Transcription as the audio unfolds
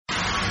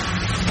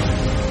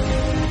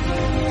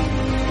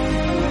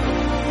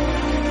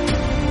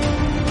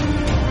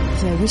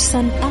is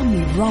an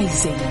army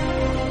rising.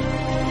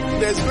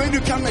 There's going to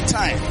come a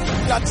time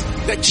that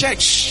the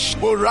church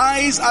will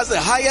rise as the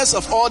highest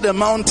of all the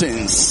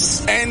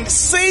mountains, and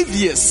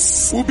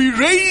saviors will be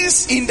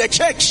raised in the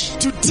church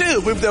to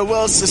deal with the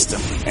world system.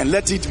 And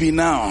let it be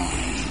now.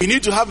 We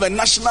need to have a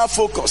national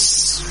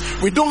focus.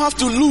 We don't have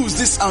to lose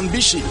this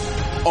ambition,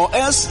 or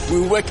else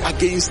we work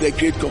against the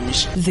Great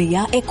Commission. They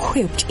are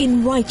equipped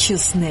in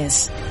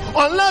righteousness.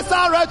 Unless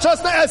our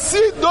righteousness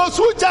exceeds those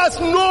who just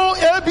know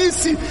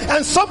ABC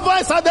and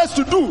supervise others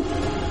to do,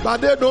 but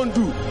they don't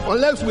do.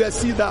 Unless we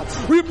see that.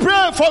 We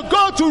pray for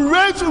God to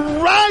raise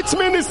right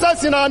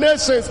ministers in our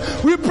nations.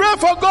 We pray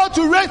for God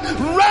to raise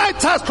right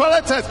tax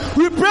collectors.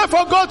 We pray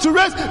for God to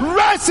raise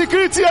right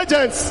security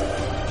agents.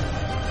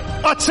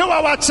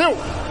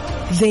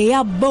 They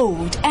are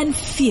bold and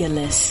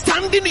fearless.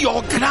 Standing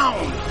your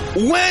ground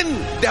when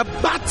the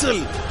battle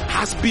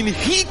has been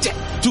heated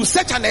to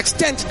such an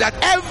extent that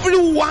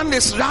everyone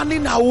is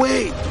running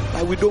away.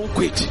 But we don't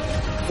quit,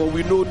 for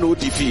we know no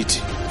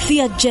defeat.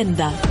 The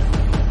agenda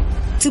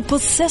to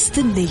possess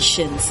the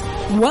nations.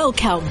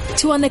 Welcome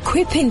to an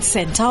equipping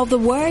center of the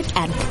word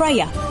and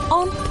prayer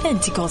on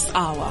Pentecost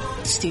Hour.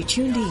 Stay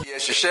tuned in.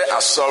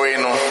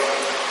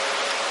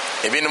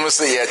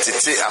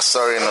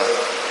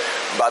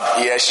 But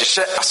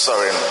yeshishe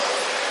asori no,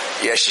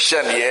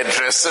 yeshishe no,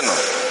 yedresse no.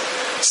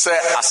 Se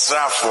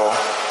asrafo,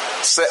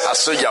 se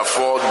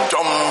asojafo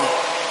dom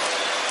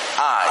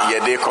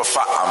yede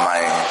kofa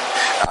aman.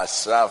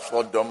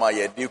 Asrafo dom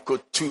yede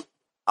kotu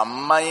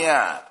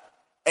aman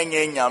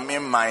enye nyame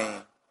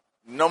man.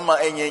 Noma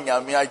enye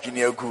nyame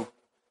adwene agu.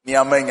 Ni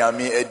ama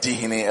nyame adi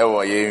hene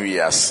ewo ye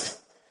wiase.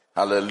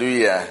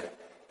 Hallelujah.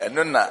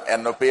 Eno na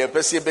enope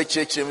yepese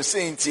bekyekyrem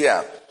senti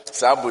a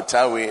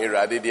sabuta we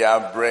erade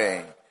dia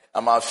brain.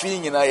 Ama fi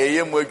nyina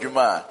yeye mu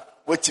adwuma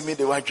watimi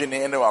de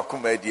wadwene ene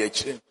wakoma adi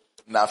akire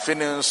na afi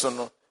ne nso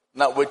no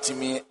na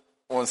watimi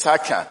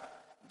onsaka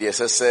de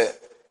sese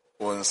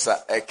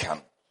onsa ekan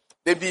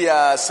de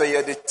bia say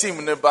ye de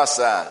team ne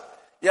basa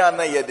ya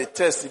na ye de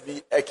test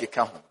bi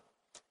ekeka ho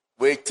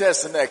we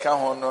test na eka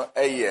ho no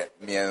eye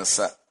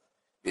miensa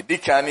de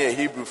dika na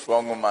Hebrew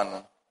for ngoma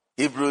no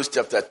Hebrews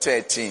chapter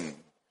 13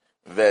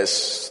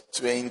 verse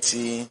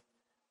 20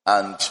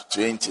 and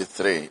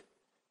 23.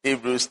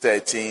 Hebrews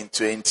 13,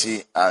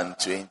 20 and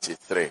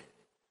 23.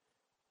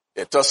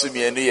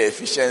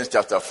 Ephesians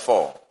chapter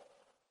 4,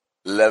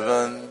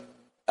 11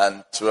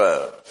 and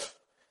 12.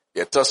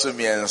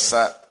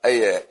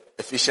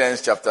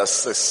 Ephesians chapter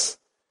 6,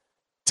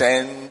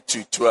 10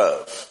 to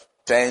 12.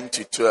 10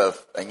 to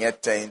 12, and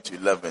yet 10 to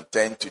 11,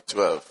 10 to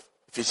 12.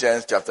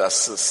 Ephesians chapter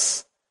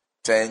 6,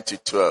 10 to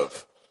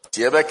 12.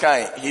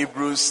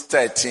 Hebrews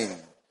 13,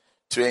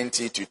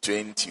 20 to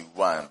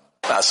 21.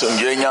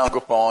 Asomdwe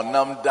Nyankopɔn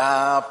nam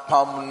da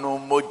pam no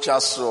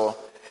mojaso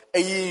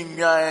eyi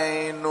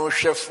nwan no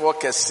hwefo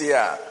kese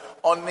a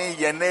ɔne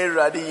yɛn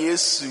Awurade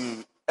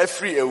Yesu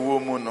afiri ewo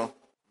mu no.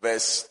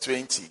 Verse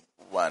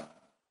 21.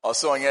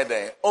 Ɔsɛ ɔnyɛ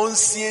den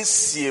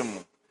ɔnsiesie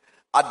mu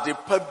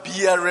adepa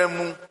biara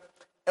mu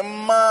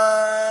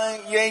mma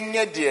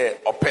yɛnyɛ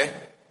deɛ ɔpɛ.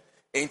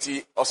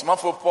 Enti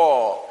ɔsomafo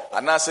Paul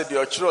anase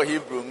deɛ ɔkyerɛ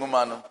Hebrew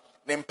nwoma no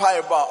ne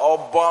mpaebɔ a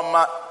ɔbɔ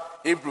ama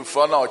Hebrew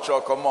fo na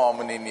ɔkyerɛ kɔma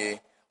ɔmo ne nie.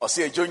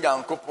 Ɔsɛ ejo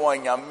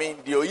Nyankopɔn nyame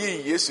deɛ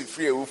oyi Yesu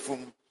firi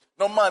ewufum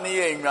no man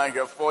yɛ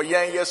nwanhwɛfo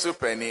yɛn Yesu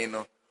pani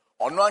no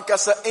ɔno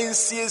ankasa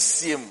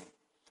ensiesie mu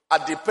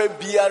adepa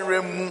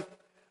biara mu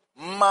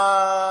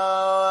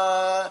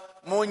ma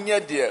munye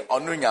deɛ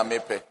ɔno nyame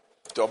pɛ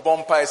to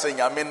bompa sɛ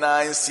nyame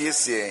na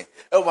ensiesie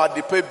ɛwɔ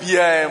adepa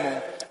biara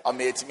mu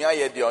ama etimi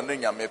ayɛ deɛ ɔno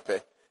nyame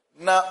pɛ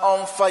na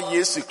ɔmfa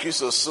Yesu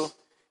Kristo so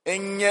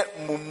enye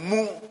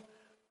mumu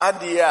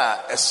adeɛ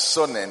a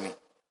ɛsɔ n'ani.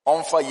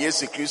 Onfa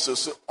Yesu Kristo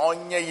so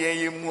onye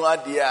ye mu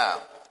ade a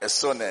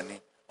eso nani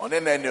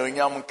one na ne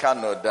onyam ka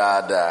no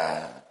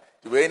daada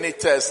we ni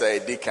test e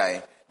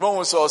dikan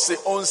mo so se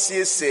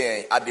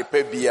onsiesie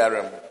adepa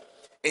biara mu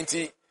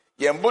enti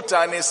ye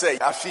mbota ne se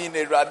afi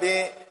ne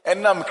Awurade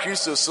enam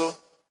Kristo so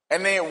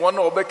ene won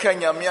obeka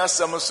nyame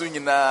asem so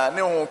nyina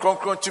ne ho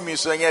kronkron tumi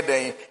so enye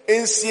den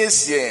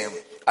ensiesie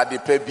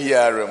adepa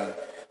biara mu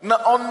na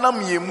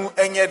onnam ye mu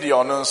enye de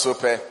ono nso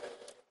pe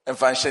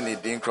emfa nhye ne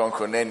din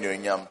kronkron na ne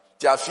onyam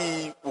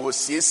Jafi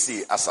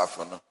wosiesi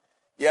asafo no.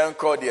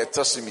 Yenko de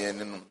etosumi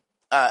enu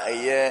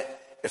eye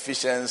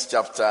Ephesians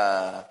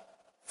chapter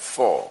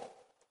 4.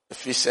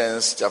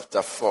 Ephesians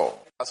chapter 4.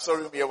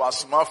 Sorry me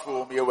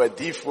wasmafo me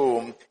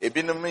wadifo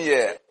ebinom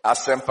ye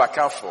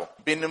asempakafo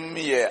binom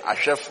ye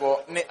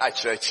ahwefo ne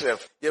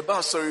akyerɛkyerɛfo ye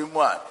ba sorry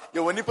mu a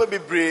ye wonipa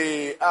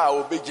bebre a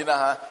obegina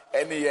ha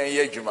ene yen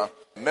ye adwuma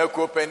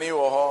meko pani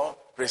wo ho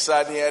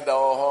presiding elder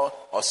wo ho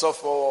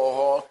osofo wo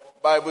ho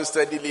Bible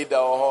study leader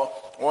wo ho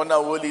one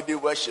will lead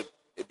worship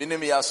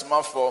ebinom ye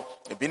asomafo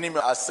ebinom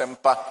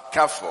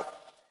asempakafo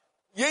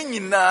ye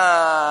nyina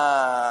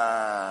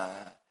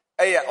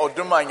eya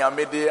oduma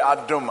nyamede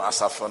adom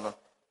asafo no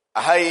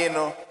ahai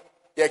no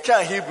ye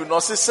kan Hebrew no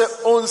se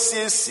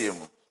onsiesie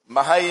mu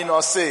mahai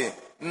no se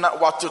na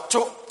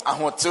watoto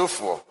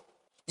ahotefo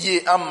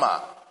ye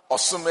ama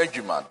osom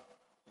adwuma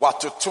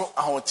watoto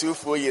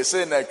ahotefoɔ yɛ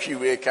sɛ na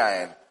twiwe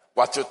kan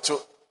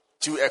watoto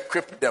to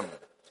equip them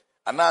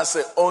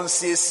anase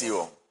onsiesie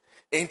wɔn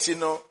enti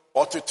no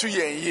ɔtoto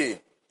yɛn yie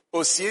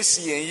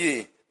osiesie yɛn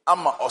yie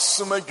ama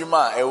ɔsom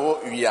adwuma a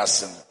ɛwɔ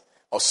wiase no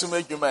ɔsom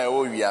adwuma a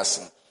ɛwɔ wiase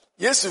no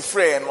Yesu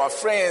frɛ yɛn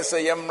wafrɛ yɛn sɛ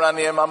yɛmmra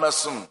ne yɛma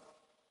mɛsom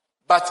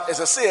but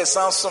ɛsɛ sɛ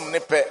yɛsan som ne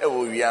pɛ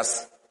ɛwɔ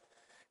wiase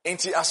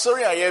enti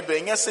asɔre a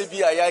yɛbɛ nyɛ sɛ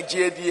bi a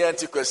yɛagye adi yɛn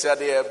nti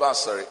kwasiade yɛba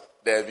asɔre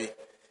daabi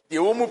deɛ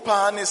wɔ mu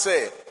paa ne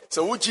sɛ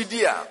wogye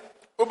di a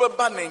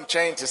wobɛba ne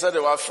nkyɛn te sɛ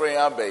deɛ wafrɛ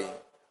yɛn aba yi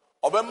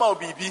ɔbɛma wo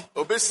biribi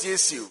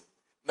ɔbɛsiesie wo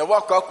na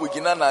woakɔ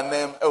akɔgyina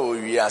n'anam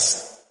ɛwɔ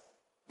wiase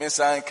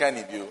mensa nka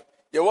ne bio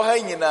yɛwɔ ha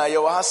nyinaa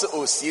yɛwɔ ha sɛ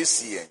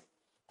ɔsiesie yɛn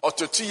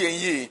ɔtoto yɛn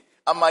yie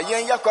ama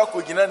yɛn yɛakɔ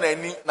akɔgyina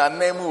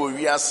n'anam wɔ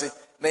wiase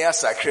na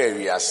yɛasakra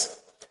wiase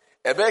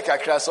ɛbɛyɛ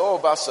kakra sɛ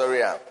ɔwɔba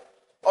asɔre a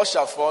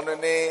ɔhyɛfoɔ no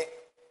ne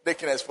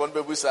deaconessfoɔ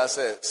no bɛbusa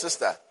sɛ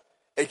sister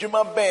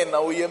adwuma bɛn na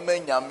woyɛ ma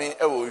nyame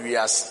ɛwɔ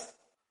wiase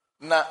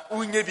na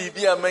wonyɛ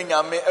biribi a ma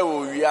nyame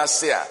ɛwɔ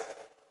wiase a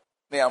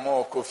na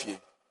yɛama ɔkɔ fie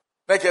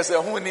na kyerɛ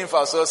sɛ ho nni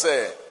mfasoɔ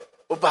sɛ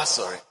woba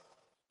asɔre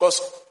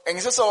because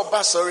ɛnyɛ sɛ woba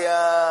asɔre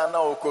a na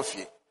wokɔ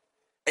fie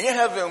ɛnyɛ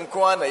heaven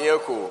nko a na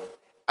yɛkɔ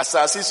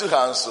asase so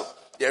ha nso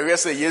yɛhwɛ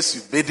sɛ Yesu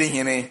bɛdi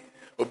hene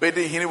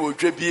obɛdi hene wɔ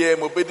dwa biara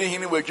mu obɛdi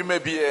hene wɔ adwuma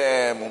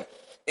biara mu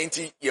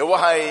enti yɛwɔ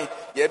ha yi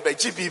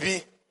yɛbɛgye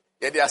biribi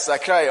yɛde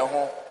asakra yɛn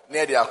ho na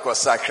yɛde akɔ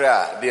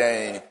sakra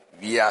deɛ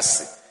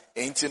wiase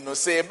enti no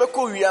sɛ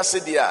yɛbɛkɔ wiase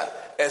deɛ a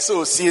ɛsɛ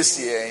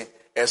osiesie yɛn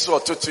ɛsɛ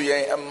ɔtoto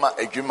yɛn ma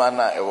adwuma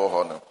no a ɛwɔ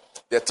hɔ no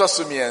deɛ ɛtɔ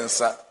so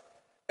mmiɛnsa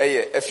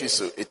ɛyɛ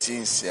Efeso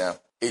 9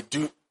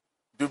 edu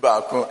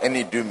baako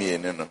ne du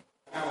mmienu no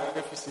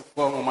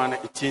Efesifoɔ nwoma no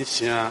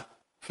 9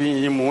 fi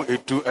yi mu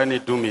edu ne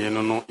du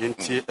mmienu no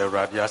yɛntie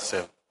Awurade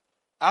asɛm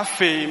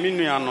afei me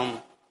nuanom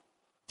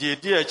deɛ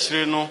di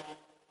akyire no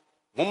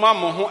momma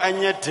mo ho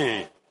anyɛ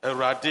den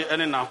Awurade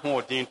ne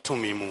n'ahoɔden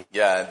tumi mu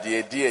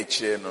deɛ di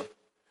akyire no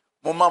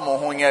momma mo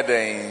ho nyɛ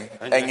den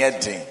ɛnyɛ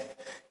den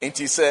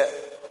nti sɛ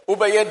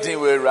wobɛyɛ den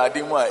wɔ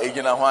Awurade mu a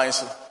ɛgyina hwan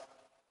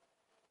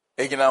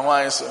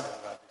so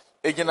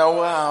ɛgyina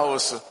wo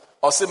so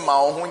ɔse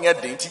ma wo ho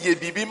nyɛ den nti yɛ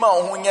biribi ma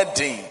wo ho nyɛ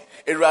den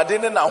Awurade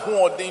ne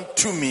n'ahoɔden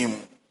tumi mu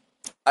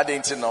adɛn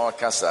nti na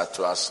ɔka saa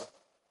toa so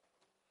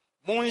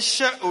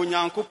monhyɛ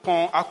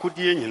Onyankopɔn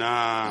akodie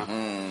nyinaa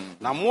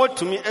na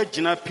moatumi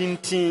agyina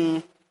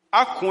pintin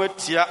ako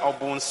atia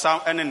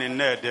ɔbonsam ne ne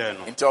nnɛɛdɛɛ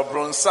no nti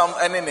ɔbonsam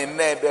ne ne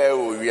nnɛɛdɛɛ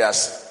wɔ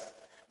wiase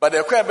but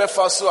ɛkwan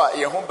bɛfa so a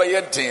yɛn ho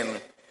bɛyɛ den no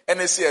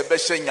ɛne sɛ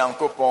yɛbɛhyɛ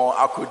Nyankopɔn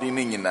akodi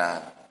no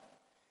nyinaa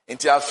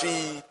nti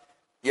afei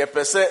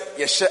yɛpɛ sɛ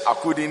yɛhyɛ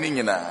akodi no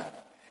nyinaa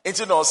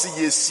nti na ɔsɛ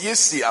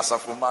yɛsiesie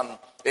asafoma no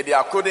yɛde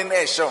akodi no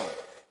ɛhyɛ wo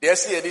deɛ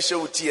ɛsɛ yɛde hyɛ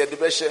wo ti yɛde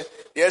bɛhyɛ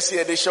deɛ ɛsɛ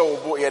yɛde hyɛ wo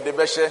bo yɛde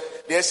bɛhyɛ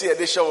deɛ ɛsɛ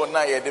yɛde hyɛ wo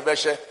nan yɛde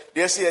bɛhyɛ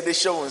deɛ ɛsɛ yɛde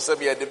hyɛ wo nsam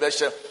yɛde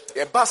bɛhyɛ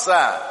yɛba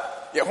saa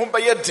a yɛn ho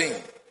bɛyɛ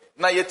den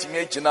na yɛtumi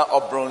agyina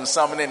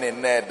ɔbronsam ne ne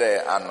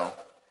nnɛɛdɛɛ ano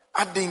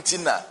adɛn nti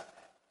na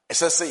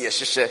ɛsɛ sɛ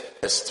yɛhyehyɛ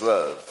verse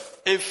 12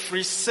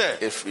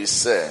 ɛfiri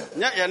sɛ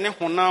nyɛ yɛne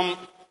honam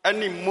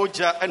ne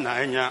mmogya na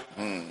anya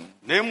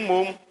na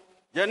mmom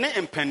yɛne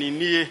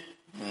mpaninnie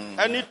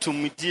ne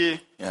tumidie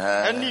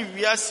ne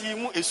wiase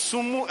mu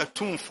esum mu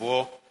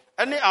atumfoɔ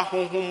ne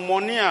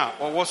ahonhommɔne a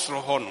wɔwɔ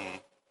soro hɔ no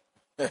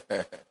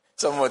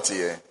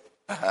sɛmɔteɛ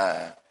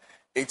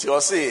enti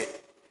ɔse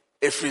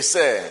ɛfiri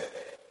sɛ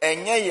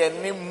ɛnyɛ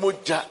yɛne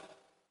mmogya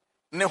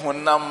ne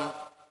honam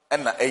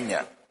na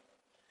anya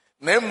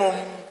na mmom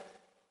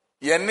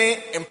yɛne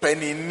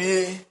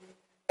mpaninnie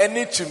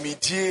ne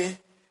tumidie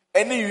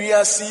ne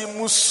wiase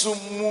mu sum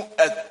mu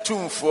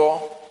atumfoɔ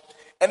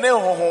ne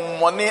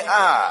honhommɔne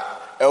a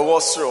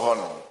ɛwɔ soro hɔ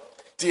no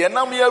nti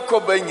yɛnam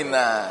yɛkɔba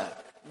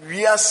nyinaa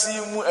wiase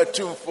mu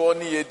atumfoɔ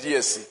ne yɛdi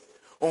asi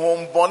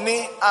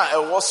honhommɔne a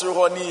ɛwɔ soro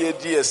hɔ ne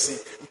yɛdi asi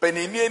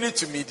mpaninnie ne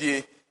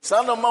tumidie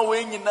saa nɔma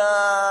wei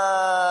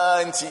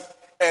nyinaa nti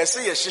ɛsɛ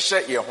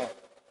yɛhyehyɛ yɛn ho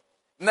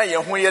na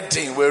yɛn ho yɛ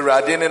den wɔ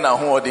Awurade ne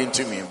n'ahoɔden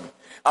tumi mu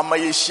ama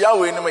yɛhyia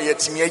wei no ma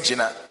yɛtumi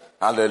agyina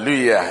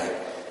hallelujah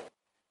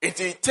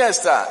nti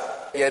test a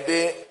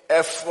yɛde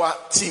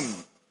ɛfa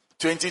team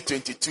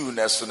 2022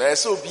 na so na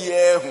ɛsɛ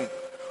obiara hu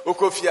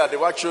okɔ fie ade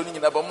watwerɛ no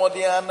nyinaa bɔ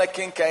mmɔden na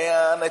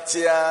kenkan na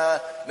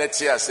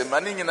tia sɛ ma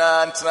ne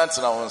nyinaa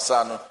ntenatena wo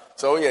nsa no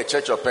sɛ woyɛ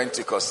Church of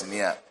Pentecost ni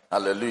a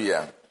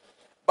hallelujah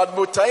but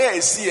botae a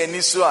ɛsi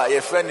ani so a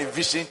yɛfrɛ ne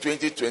Vision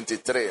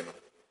 2023 no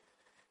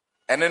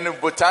ɛno no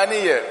botae no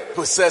yɛ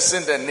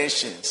possessing the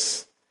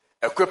nations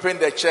equipping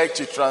the church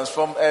to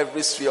transform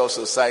every sphere of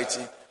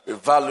society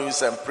with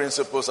values and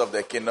principles of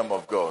the kingdom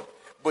of God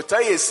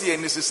botae a ɛsi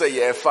ani so sɛ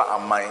yɛfa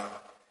aman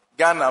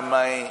Ghana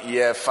man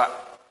yɛfa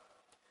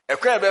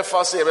ɛkwan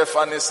yɛbɛfa so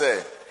yɛbɛfa ne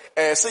sɛ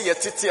sɛ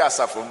yɛtete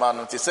asafoma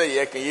no te sɛ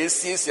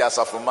yɛsiesie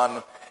asafoma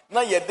no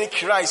na yɛde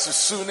Christ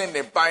su ne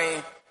ne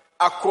ban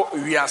akɔ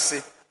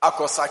wiase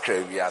akɔ sakra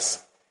wiase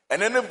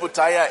ɛne ne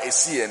botae a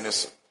ɛsi yɛn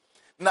so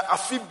na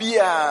afi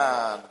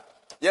biara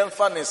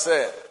yɛmfa ne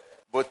sɛ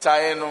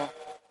botae no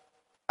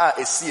a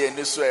ɛsi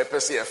yɛn so a yɛpɛ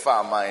sɛ yɛfa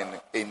aman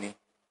no ani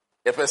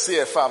Yɛpɛ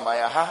sɛ yɛfa aman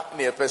aha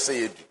na yɛpɛ sɛ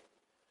yɛdu.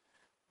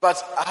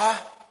 But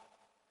aha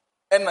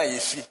ɛna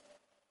yɛfi.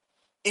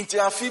 Nti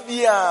afi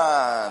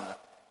biara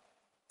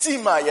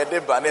team a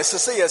yɛde ba na ɛsɛ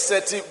sɛ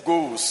yɛset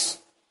goals.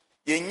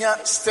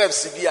 Yɛnya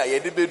steps bi a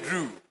yɛde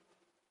bɛduru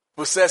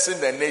possessing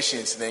the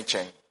nations ne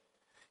nkyɛn.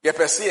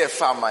 Yɛpɛ sɛ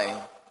yɛfa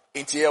aman.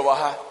 Nti yɛwɔ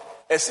ha.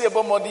 Ɛsɛ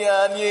yɛbɔ mmɔden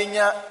a na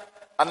yɛnya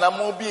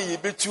anamo bi a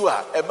yɛbɛtu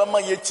a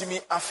ɛbɛma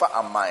yɛtumi afa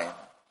aman.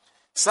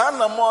 Saa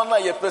anamo na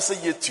yɛpɛ sɛ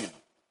yɛtu.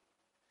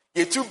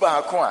 Yɛtu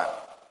baako a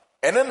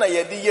ɛno na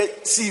yɛde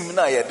yɛ team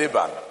na yɛde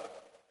ba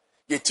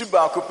no. Yɛtu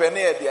baako pɛ na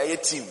yɛde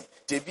ayɛ team.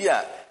 Tebi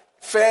a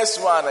first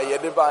one a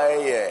yɛde ba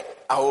yɛ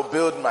I will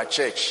build my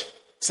church.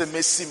 Sɛ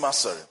mesi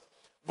masɔre.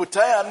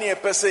 Botae a na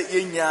yɛpɛ sɛ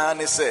yɛnyaa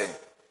ne sɛ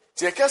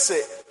yɛka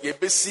sɛ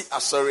yɛbɛsi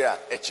asɔre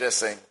a ɛkyerɛ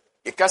sɛn.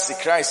 Yɛka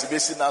sɛ Christ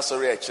bɛsi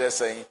n'asɔre a ɛkyerɛ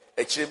sɛn.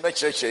 Ɛkyerɛ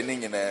mɛkyerɛkyerɛ ne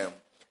nyinaa.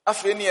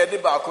 Afei ne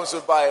yɛde baako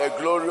nso ba a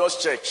glorious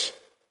church.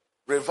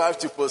 Revive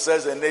to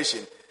possess the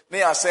nation. Ne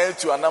yɛasɛn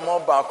tu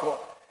anamɔ baako.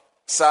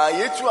 Saa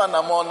yɛtu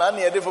anamɔ na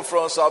ne yɛde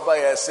foforɔ nso aba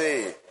yɛ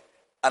sɛ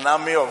an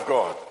army of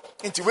God.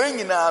 Nti wɔn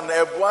nyinaa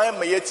na ɛboa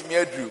ma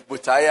yɛtumi aduru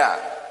botae a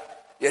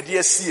yɛde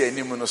asi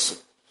anim no so.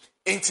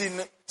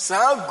 Nti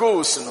saa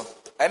goals no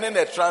ɛne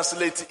na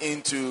translate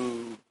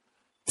into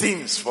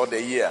themes for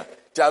the year.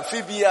 Nti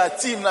afi bi a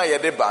team na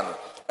yɛde ba no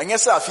ɛnyɛ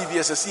sɛ afi bi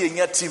ɛsɛ sɛ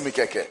yɛnya team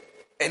kɛkɛ.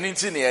 Ɛne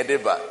nti na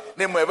yɛde ba.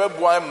 Ne mu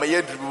ɛbɛboa ma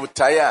yɛaduru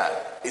botae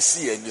a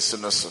ɛsi ani so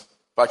no so.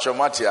 Patro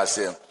mate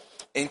asɛm.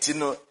 Nti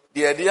no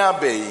deɛ yɛde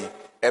aba yi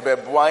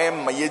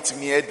ɛbɛboa ma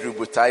yɛtumi aduru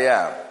botae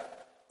a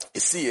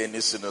ɛsi ani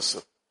so no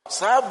so.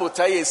 Saa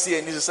botae esi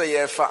ani so sɛ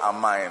yɛfa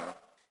aman no.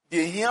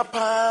 Deɛ hia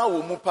paa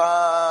wɔ mu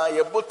paa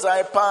yɛ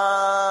botae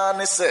paa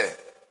ne sɛ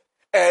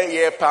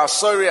yɛpɛ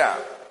asɔre a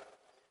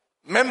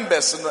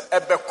members no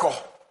ɛbɛkɔ.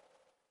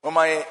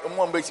 Moma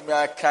mbɛtumi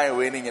akan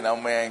wei ne nyinaa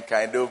mma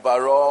yɛnkan the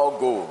overall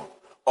goal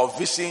of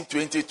Vision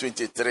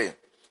 2023.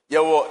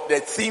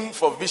 The theme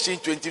for Vision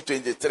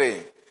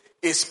 2023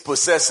 is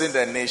possessing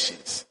the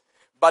nations.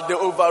 But the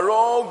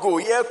overall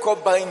goal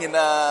yɛkɔ ban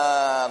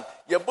nyinaa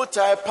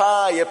yɛbotae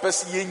paa yɛpɛ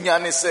sɛ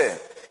yɛnya ne sɛ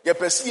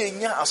yɛpɛ sɛ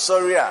yɛnya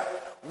asɔre a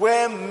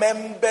where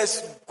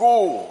members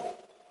go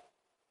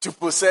to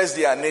possess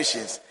their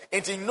nations.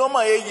 Nti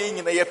nnɔma yɛyɛ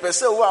nyina yɛpɛ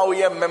sɛ wo a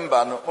woyɛ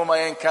member no moma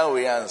yɛnka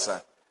wei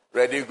ansa.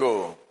 Ready,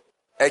 go.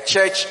 A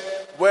church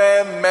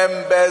where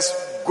members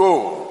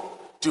go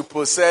to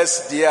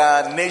possess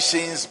their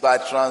nations by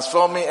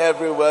transforming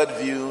every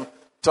worldview,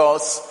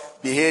 thoughts,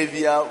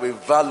 behavior with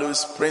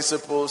values,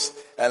 principles,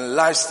 and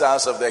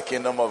lifestyles of the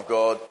kingdom of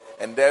God,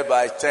 and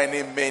thereby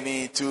turning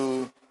many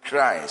to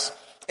Christ.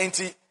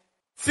 Inti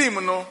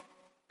theme no,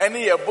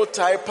 any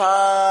botae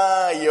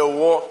pa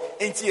yewo,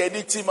 inti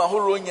edi team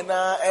ahoro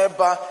nyina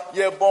eba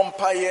ye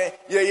bompa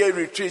ye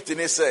retreat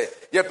ni say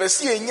ye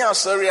pesi enya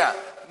sorry a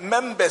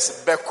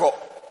members beko.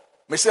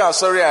 Me say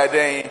sorry a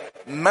den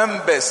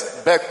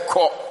members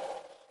beko.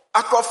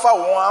 Akofa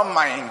won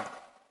aman.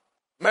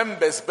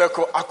 Members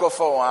beko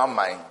akofa won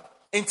aman.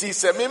 Inti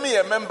se me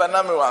ye member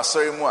na me wa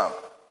sorry mu a.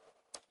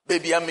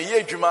 Baby am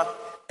ye adwuma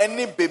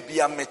ene baby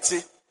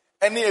amete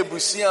ene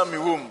ebusia me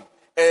wom.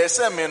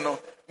 Se me no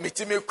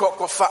mitimi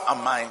kofa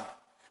aman.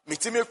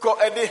 Mitimi ko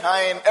ede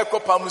han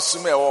ekopa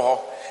musum e wo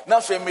ho.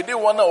 Na fe me de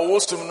won a wo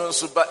sum no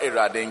nso ba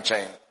Awurade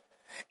nkyɛn.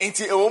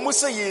 Inti ewo mu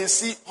se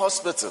yesi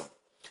hospital.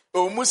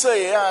 Ewo mu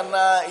se ye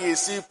ana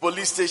yesi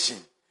police station.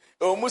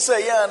 Ewo mu se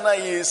ye ana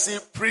yesi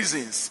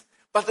prisons.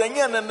 But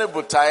anya ne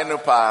botae no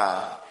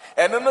pa.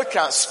 Eno no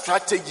ka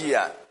strategy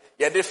a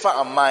ye de fa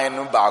aman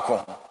no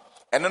baako.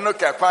 Eno no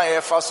ka kwan ye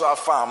fa so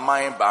afa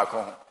aman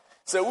baako.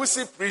 Se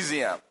wusi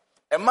prison a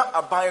ema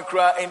aban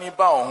kra ani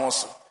ba wo ho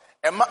so.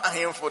 Ema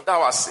ahemfo da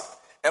wase.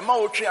 Ema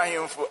wotwe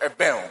ahemfo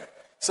ebɛn.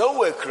 Se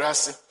wo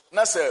akrase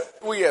na se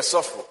wo ye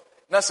sofo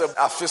na se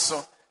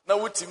afeso na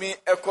wotimi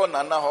ekɔ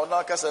nana hɔ na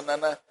aka sɛ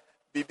nana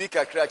bibi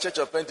kakra Church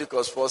of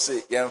Pentecost for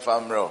say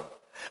yɛmfa mmerɛ.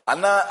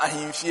 Ana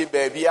ahemfie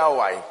baabi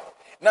awai.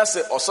 Na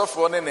se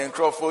ɔsɔfo ne ne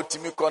nkrɔfo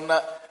timi kɔ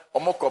na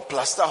ɔmokɔ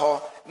plaster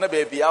hɔ na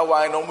baabi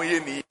awai na ɔmo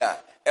yɛ ni a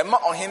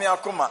ɛma ɔhene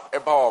akoma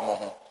ɛba ɔmo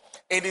ho.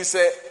 Ɛdi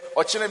sɛ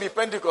ɔkyena bi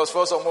Pentecost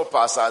for so ɔmo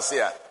pa asase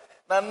a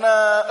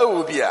nana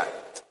ɛwɔ bi a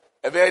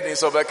ɛbɛyɛ din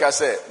sɛ ɔbɛka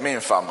sɛ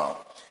memfa ma.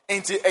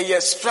 Nti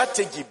ɛyɛ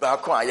strategy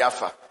baako a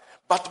yɛafa.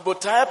 But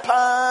botae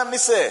paa ne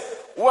sɛ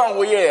wo a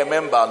woyɛ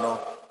member no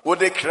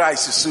wode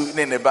Christ su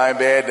ne ne ban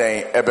bɛyɛ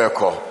den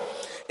ɛbɛkɔ.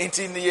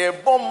 Nti ne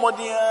yɛbɔ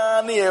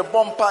mmɔden ne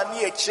yɛbɔ mpa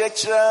ne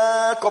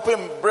yɛkyerɛkyerɛ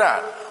kɔpem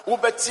bra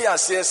wobɛte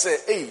aseɛ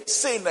sɛ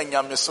sei na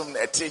nyamesom na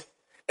ɛte.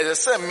 Ɛsɛ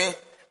sɛ me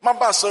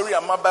maba asɔre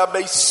a maba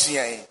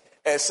bɛsua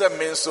ɛsɛ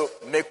me nso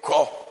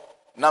mekɔ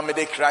na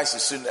mede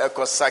Christ su no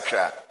ɛkɔ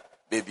sakra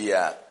baby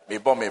a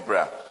mebɔ me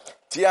bra.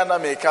 Tia na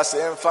meka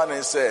sɛ ɛmfa ne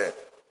sɛ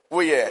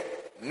woyɛ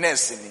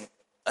nurse ni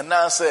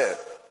anaasɛ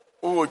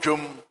wowɔ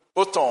dwom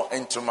wotɔn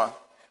ntoma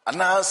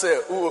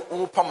anaasɛ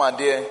wo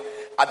pamadeɛ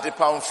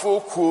adepamfo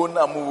kuo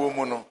na muwɔ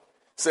mu no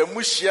sɛ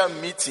muhyia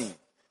meeting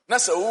na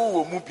sɛ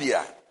wowɔ mu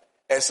bia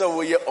ɛsɛ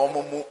woyɛ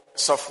ɔmo mu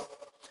sɔfo.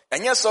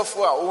 Ɛnyɛ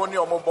sɔfo a wo ne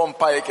ɔmo bɔ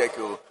mpaeɛ kɛkɛ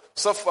o.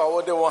 Sɔfo a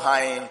wode wo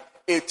han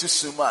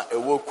etusuma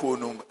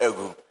ewokunum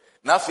ego.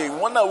 Na fe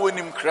wona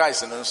wonim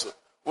Christ no so.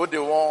 Wo de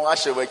won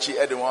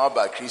ahyewachi e de won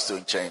aba Kristo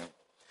nchen.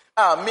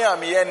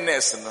 Me ye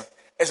nurse no.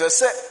 As I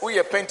said, we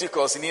are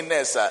Pentecost in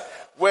Nessa,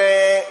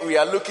 where we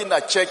are looking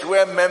at church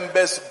where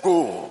members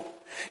go.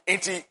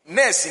 Into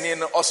nurse in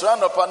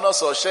Osrano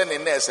Panos or Shen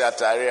in Ness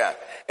at area.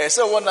 And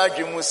so one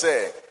argument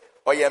say,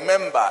 or your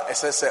member,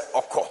 as I say,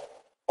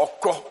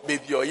 Oko,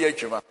 baby, or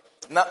Yejuma.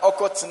 Na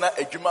Oko Tina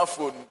a Juma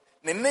phone.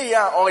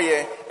 Neneya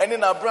oye, and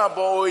in a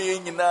brabo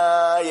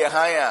yina ye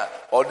higher,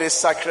 or the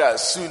sacra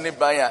soon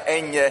baya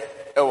enye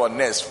or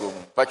nest room.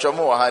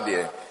 Pachomo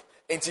hadie.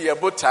 Into your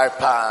boat type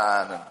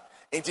pan.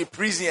 Into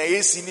prison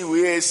yes ni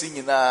we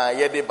sing na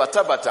ye de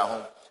bata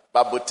home.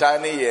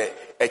 Babotani ye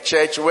a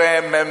church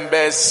where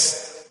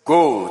members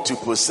go to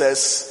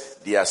possess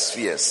their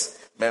spheres.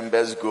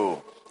 Members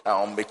go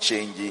and be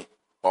changing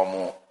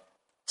omo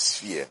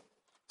sphere.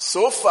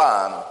 So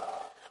far,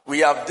 we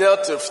have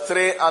dealt with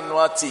 3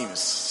 annual teams.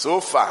 So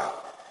far,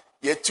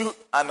 ye 2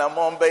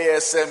 anamombe ye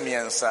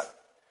semiensa.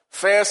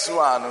 First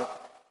one,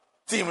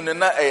 team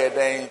na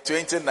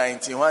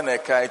 2019, one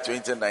ekai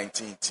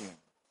 2019 team.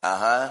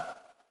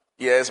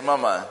 Yes,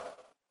 Mama.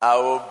 I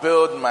will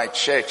build my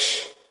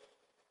church.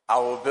 I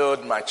will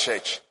build my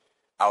church.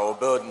 I will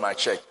build my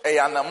church.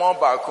 Anamon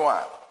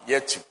bakwa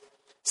yetu.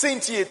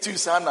 Sinti yetu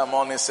sa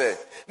anamon se.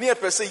 Ni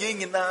epese ye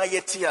nyina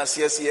yeti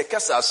asese ye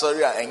kasa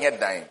sorry a enye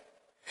dan.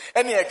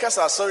 Ene ye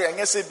kasa sorry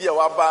enye se bia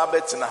waba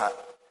betina ha.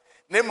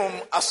 Nemum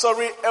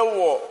asori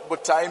ewo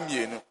botai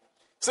mienu.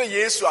 Se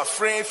Yesu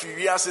afren fi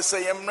wiase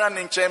se ye mra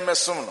ne nchen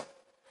mesom no.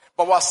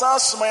 But wasan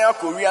soma ya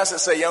ko wiase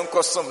se ye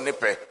nkosom ne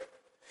pe.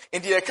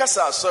 Indi ye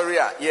kasa sorry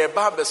a ye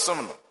ba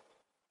besom no.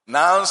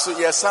 Nanso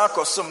ye sa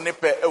kosom ne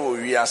pe ewo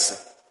wiase.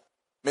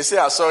 Me say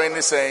asori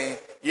ni saying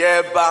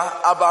ye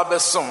ba aba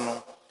besom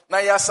no. Na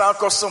ya sa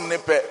kosom ne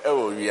pe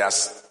ewo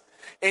wiase.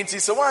 Enti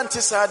se wan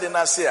ti sa de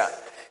na se a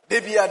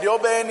de bia de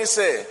obe ni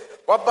say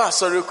waba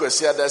asori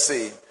kwasi ada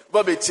say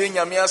Bobby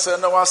Nyame asa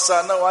na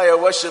wasa na wa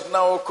worship na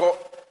woko.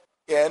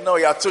 Yeah, no,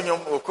 ya tunyum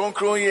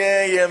okonkron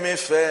ye me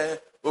fe.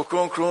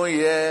 Okonkron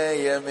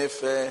ye me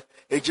fe.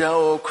 Eja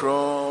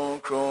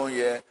okronkron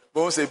ye.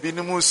 Bo se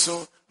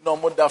binimusu no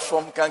mo da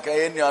form kanka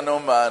ye nuano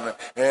man.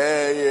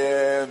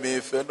 Ye me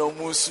fe no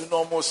musu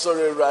no mo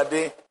sore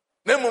rade.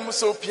 Ne mum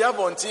so pia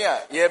bontin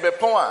a ye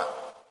bepon a.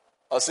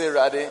 O se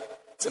rade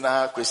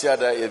tina kwesi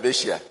ada ye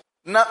behia.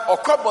 Na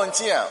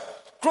okobontin a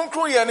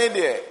kronkron ye ne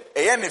de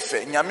eye ne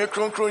fe nyame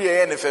kronkron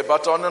ye ne fe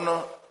but ono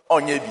no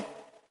onye bi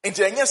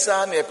enti enye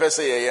saa na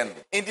epese ye no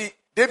enti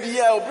de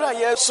bia obra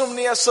ye som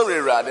ne ye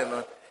sore rade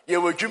no ye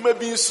wadwuma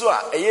bi nso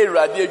a eye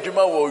rade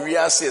adwuma wo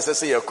wiase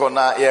esese ye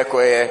kona ye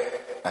koye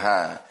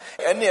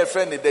ene e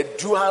fe ne the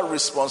dual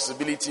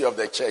responsibility of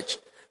the church.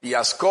 He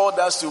has called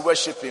us to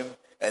worship him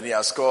and he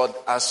has called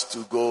us to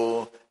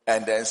go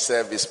and then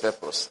serve his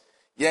purpose.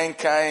 Yen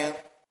kan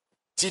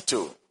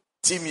Tito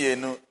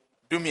timienu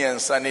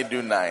dumiensa ne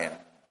du 9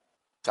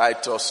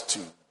 Titus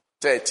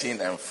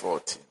 2:13 and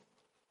 14.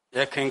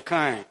 Ye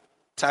kenkan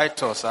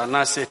Titus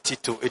anase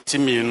Tito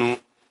etimienu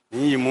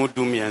nyimu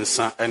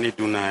dumiensa ane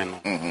dunan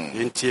no.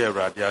 Yenti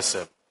Awurade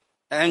asem.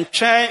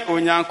 Entwen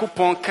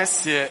Onyankopon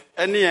kese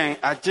ene yen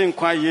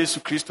agenkwa Yesu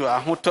Kristo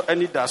ahoto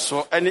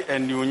anidaso ene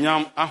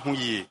anionyam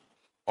ahoyie.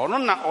 Ono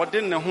na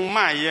ode ne ho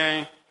ma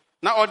yen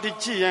na ode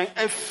gi yen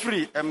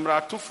afri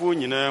emratofo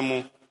nyina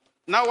mu.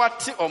 Na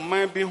wate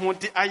oman bi ho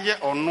de aye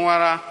ono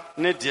ara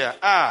ne dia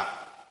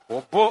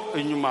Obo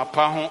enyuma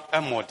pa ho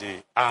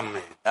emode.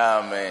 Amen.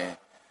 Amen.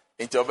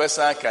 Into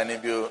obesa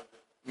kanibio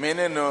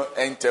mene no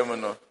entem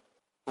no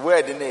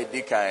word na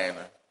edikan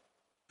no.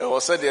 E wo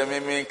se de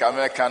meme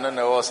kameka no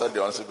na wo se de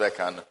onso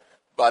beka no.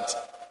 But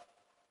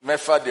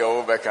mefa de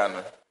o beka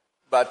no.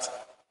 But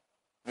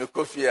me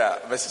kofia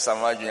mesi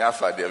samadwin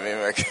afa de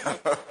meme ka.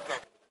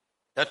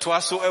 Eto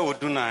aso e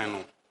wodunan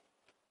no.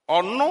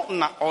 Ono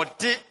na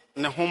ode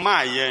ne ho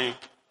ma yen.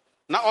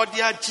 Na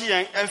ode agi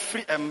yen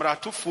afri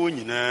emratofo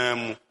nyina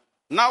mu.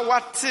 Na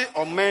wate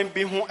oman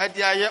bi ho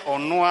ade aye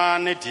ono a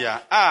ne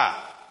dia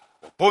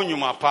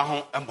obonyuma pa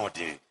ho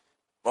emode.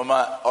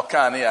 Mama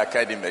okane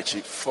academy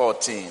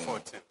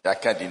 14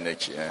 academy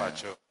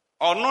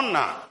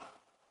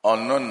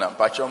ono na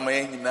pacho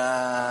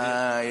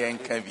nyina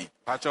yenka bi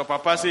pacho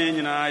papa se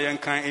nyina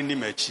yenka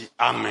enimachi.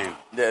 Amen.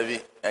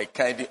 David I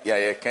kind ya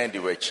yenka di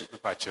wachi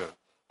pacho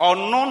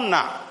ono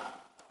na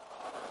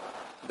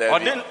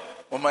David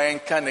mama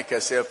yenka ne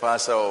kese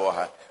pasa o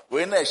ha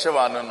we na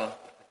ehyewa no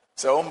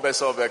so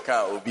ombese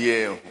obeka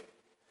obie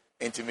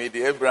intimate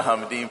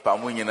Abraham din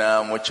pamu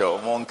nyina mo che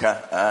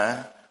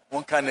monka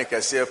monka ne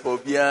kase pa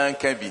obia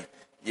nka bi.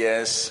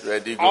 Yes,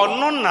 ready go.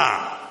 Ono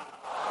na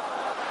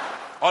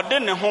ode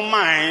ne ho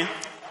man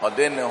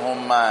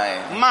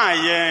ma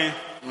yen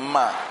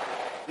ma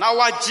na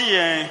wagi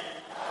yen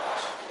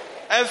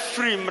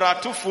afri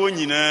mratofo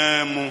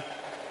nyina mu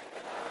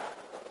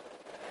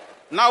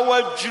na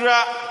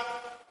wadwura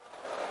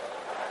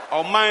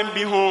oman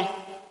bi ho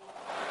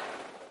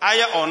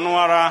aye ono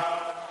ara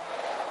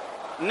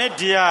ne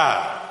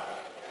dia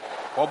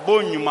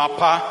obonyuma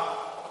pa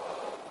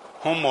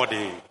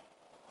homode.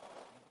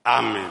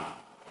 Amen.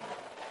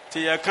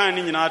 Ti ya kan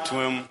ni nyina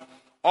atoam.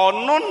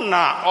 Ono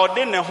na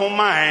ode ne ho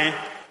man.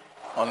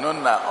 Ono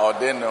na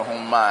ode ne ho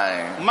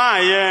man.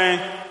 Man yen.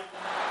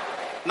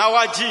 Na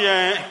waji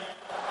yen.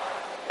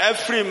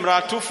 Efri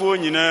mratofo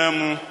nyina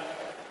mu.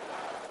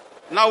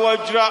 Na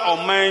wadwura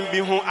oman bi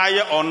ho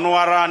aye ono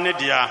ara ne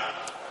dia.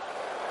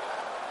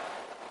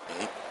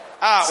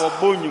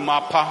 Obo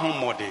nyuma pa ho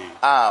mode.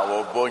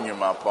 Obo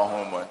nyuma pa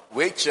ho mode.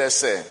 We kire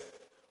se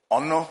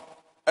ono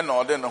na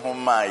ode ne ho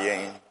man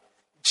yen.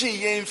 Ji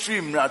yen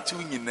firi mratu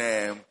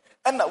nyina mu.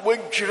 Na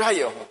wadwura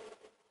ye ho.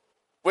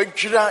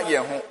 Wadwura ye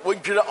ho.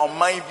 Wadwura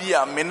oman bi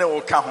a me ne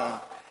wo ka ho.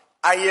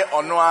 Aye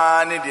ono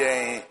ara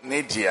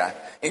ne dia.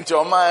 Nti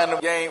oman no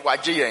yen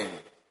wagye yen.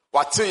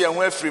 Wate ye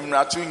ho afiri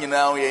mratu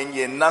nyina ho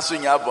yen naso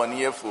nya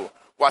aboneyefo.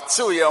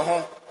 Wate ye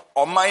ho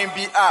oman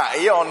bi a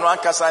ye ono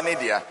akasa ne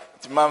dia.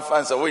 Ti man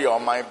fansa wo ye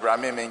oman bra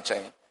me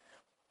nchen.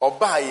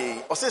 Oba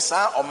ye o se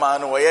sa oman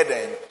no wo ye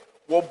den.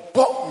 Wo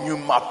bo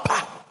nyuma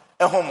pa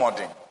ho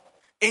modern.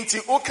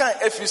 Inti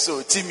oka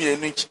efiso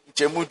timienu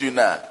chemudu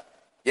na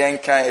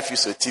yenka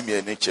efiso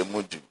timienu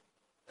chemudu.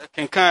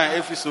 Kenka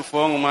efiso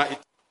fo nwoma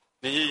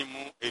ne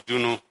yimu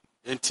edunu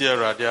enti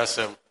Awurade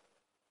asem.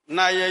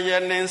 Na ye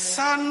ne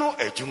nsa no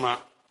adwuma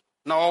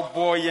na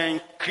obo yen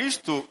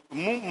Kristo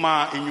mu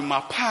ma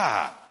enyuma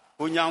pa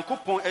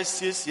Onyankopon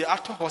asiesie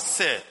ato ho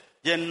se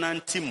yen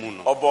nanti mu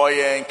no. Obo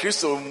yen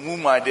Kristo mu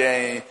ma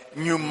den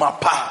nyuma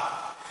pa.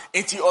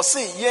 Inti ose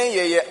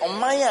ye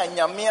omanya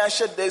nyame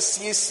ahye da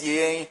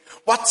siesie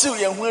wate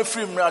ye ho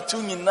afiri mratu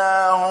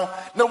nyina ho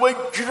na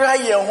wadwira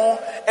ye ho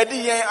ede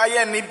yen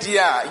aye ne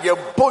dia ye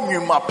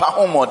bonwuma pa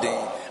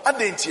homoden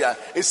adentia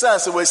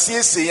esanse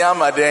wasiesie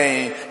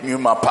amaden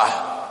nwuma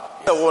pa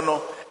ewo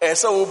no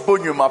ese wo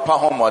bonwuma pa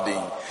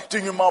homoden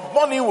tunwuma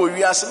boni wo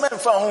wiase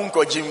memfa ho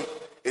nkojim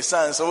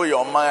esanse wo ye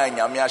omanya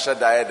nyame ahye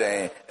da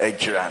eden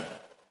adwiran.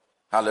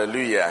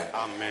 Hallelujah.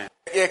 Amen.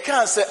 You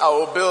can't say I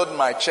will build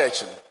my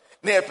church.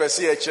 Na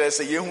epese ye kire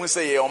se ye hu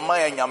se ye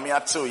oman nyame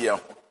atew ye ho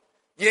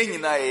ye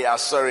nyina ye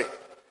asori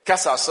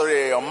kasa asori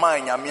ye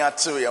oman nyame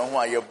atew ye ho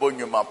a ye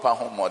bonwuma pa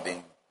ho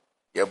modern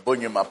ye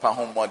bonwuma pa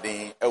ho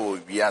modern e wo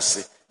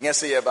wiase nye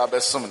se ye ba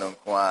besom no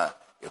nko a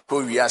ye ko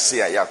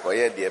wiase a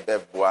yakoye de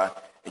beboa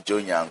ejo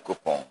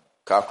Nyankopon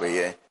ka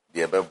koye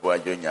de beboa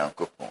ejo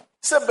Nyankopon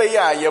se be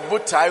ya ye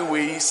botai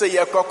we se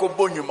ye kwako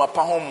bonwuma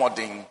pa ho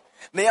modern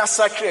na ya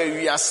sakra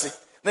wiase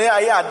na ya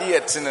ya de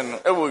etene no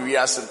e wo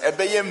wiase e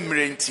be ye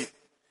mrenti.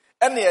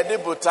 And the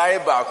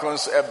Edibutai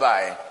Bakons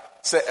Ebai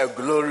say a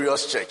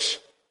glorious church.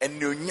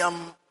 And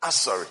Nyam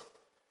Asori.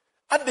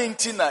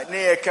 Adentina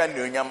Neaka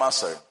Nyam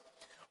Asori.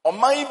 O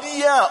my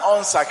dear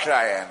on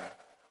Sakrayan.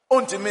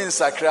 Untimin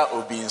Sakra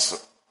Obinso.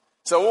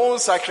 So on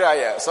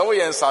Sakraya, so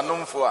we and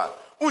Sanum for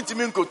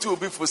Untimin Kotu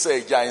before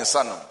say Giant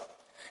Sanum.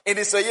 It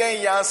is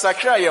a yan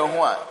Sakraya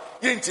one.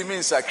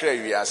 Yintimin Sakra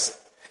Vias.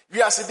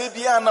 Vias de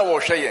Diana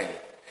Washayan.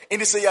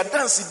 It is a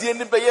dance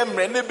Diana Bayam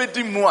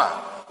Renebedi Mua.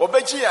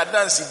 Obeji ya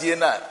dance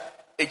Diana.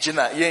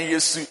 Ejina yen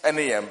Yesu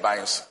ene yen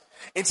banso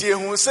enti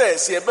ehun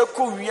se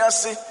ebekọ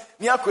wiase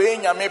ni akoye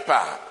nyame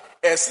pa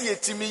ese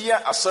yetimi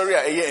ya asori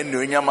a eye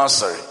enonyam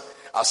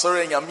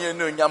asori nyame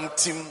enonyam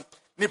tim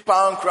ni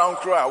pa nkran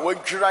a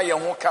wadwira ye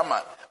ho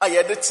kama a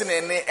ye de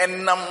tenene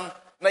enam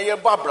na ye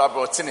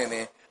babrabro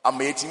tenene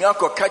ama yetimi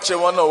akoka che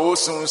won na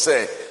osun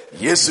se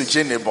Yesu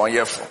je ne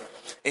bonyefo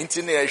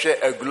enti na ye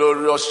hwe a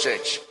glorious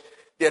church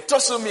the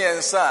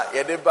tosumiensa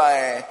ye de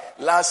by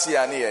last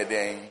year ni ye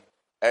den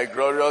a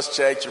glorious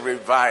church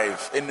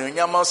revive. In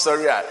Nyama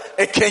Soria,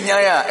 a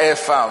Kenya, a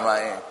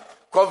farmer.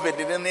 COVID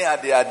didn't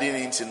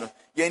ade no.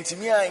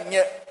 Yentimia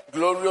yet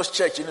glorious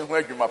church in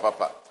where you my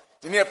papa.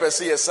 The near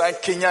Persia sign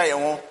Kenya,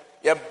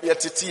 yet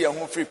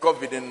who free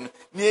COVID in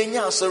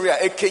Nya Soria,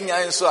 a Kenya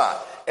and so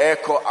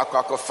echo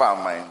aquaco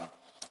farmer.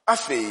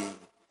 Afe,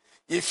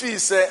 if he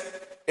say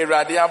a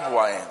radia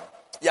boy,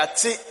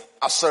 yati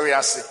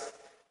asoriasi.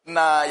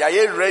 Na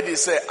yaye ready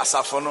say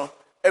asafono,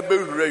 ebe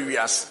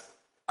rewias.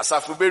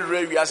 Asafu be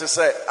wiase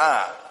say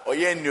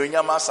oye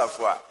nyonyam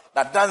asafu a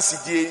na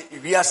dance die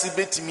wiase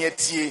betimi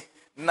atie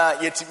na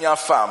yetimi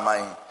afa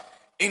aman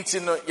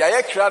inti no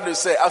yaye krado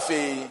say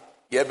afi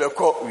ye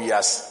beko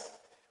wiase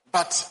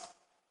but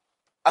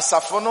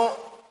asafu no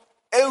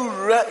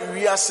ewura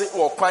wiase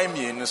wo kwan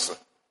mienu so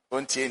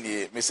ontie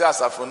nie me say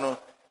asafu no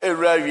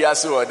ewura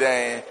wiase wo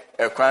den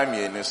ekwan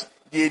mienu so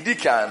die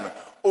dikan no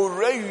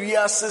owura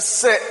wiase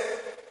se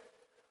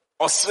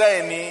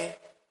osrani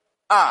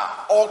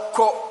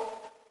oko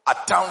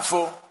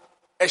atamfo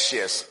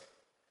eshes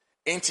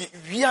enti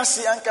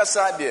wiase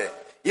ankasa de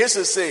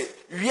Yesu say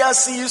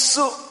wiase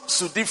yiso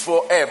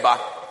sudifo eba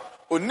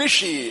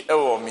onihwi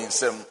ewo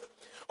minsem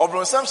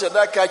obronsam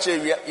sheda ka che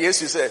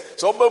Yesu say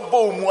so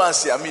obebo mu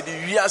ase amedi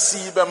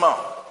wiase yi bema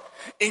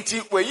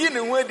enti weyi ne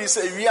ho adi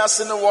say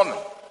wiase ne wo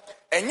no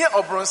enye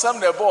obronsam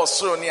na ebo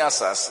osoro ni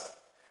asase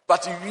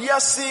but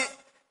wiase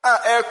a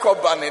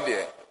ekoba ne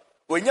de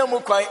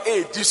onyam kwan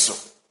edi so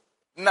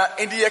na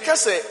indi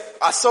yekase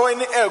asawe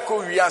ni eko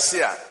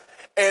wiase a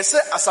ese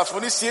asafo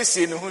ni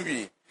siesie ne ho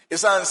wi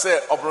esan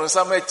se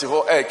obronsam eti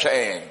ho etwa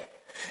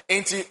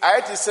Enti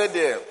ayati said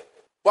there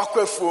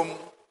wakwefum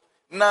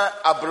na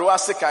abrewa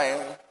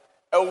sekan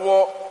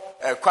ewo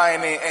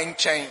kwan ne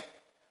enchen.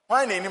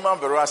 Why na enim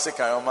abrewa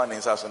sekan o ma ne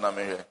nsa so na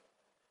mehwe.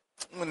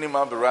 Munim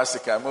abrewa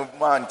sekan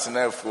mo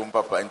antena afum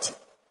papa nti.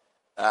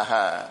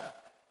 Aha.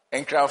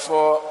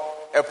 Enkrafo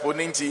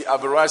eponinti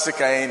abrewa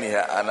sekan ni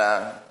ha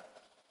ana.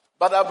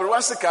 But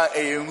abrewa sekan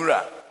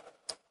eyengura.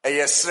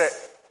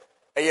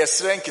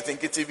 Eyesre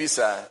nkitinkiti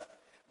bisa.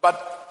 But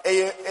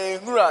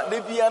eyengura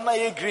de bia na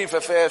ye green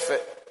fefefe.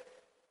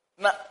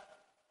 Na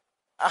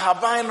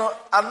ahaban no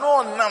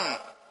ano nam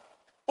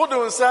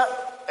wodunsa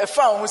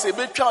efa ho se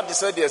betwa de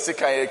se de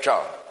sekan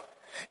etwa.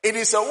 It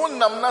is a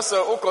wonnam na se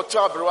okoto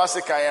abrewa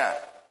sekan a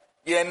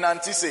ye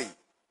nanti sei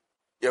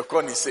ye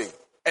koni sei.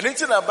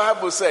 Enti na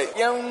Bible say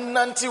ye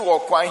nanti wo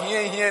kwan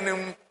hia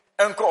nim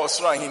enko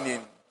osoro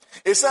ahinim.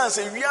 Esan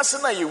se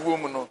wiase na ye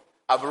wom no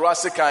abrewa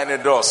sekan ne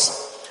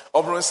dos.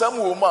 Obronsam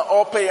wo ma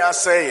opay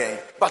asayen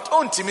but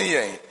ontimi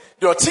yen.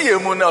 De otie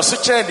mu na so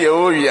chen de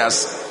o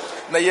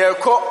wiase. Na ye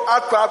ko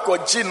akwa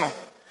gi no.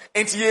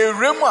 Enti ye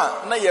remu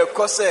a na ye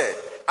ko se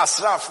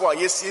asrafo a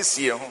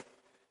yesiesie ho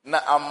na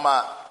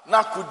ama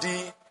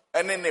nakudi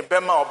ene ne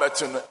bema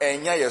obeto no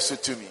enya ye so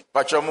tumi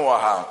patwa mu wa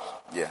ha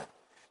yeah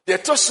de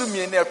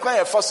tosumie ne kwa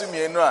ye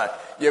fasumie no a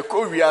ye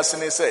ko wiase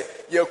ne se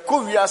ye ko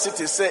wiase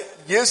te se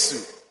Yesu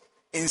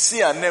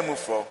insi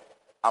anemufo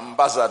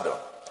ambassador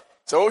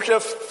so wo hwe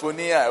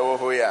foni a wo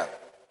ho ya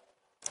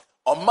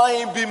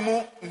oman bi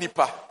mu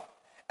nipa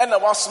ena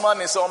wasoma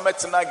ne se o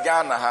metena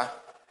Ghana ha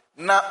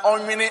na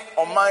onwene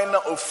oman na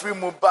ofri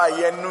mu ba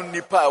ye no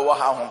nipa wo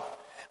ha ho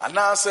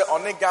anase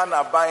one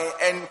Ghana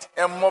ban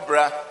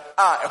emmobra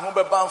a eho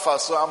beba mfa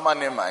so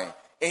amane man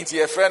enti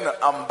ye friend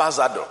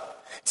ambassador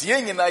ti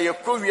ye nyina ye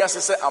ko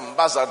wiase se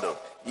ambassador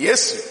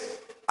Yesu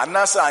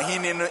anase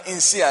ahini no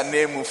insi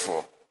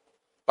anemufo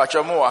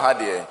patwamu wa ha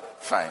de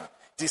fine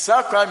ti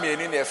sa kwa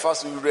mieni na efa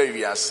so wura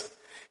wiase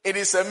it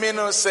is a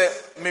meno se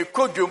me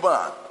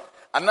kodwuma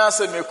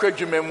anase me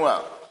kwadwuma mu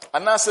a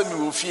anase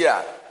me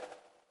ofia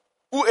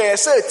u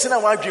ese tina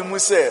wadwemu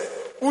se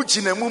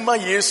ugina mu ma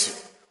Yesu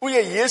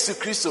uye Yesu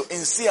Kristo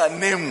insi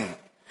anemu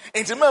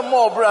enti me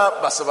mo obra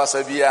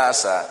basabasa bia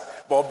sa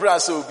bo obra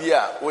sa obi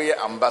a uye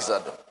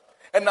ambassador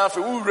ena afi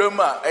wura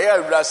mu a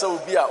eya wura sa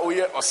obi a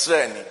uye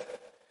osrani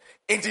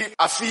enti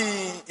afi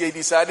ye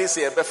decide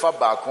say ebefa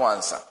baako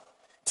ansa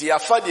ti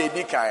afa de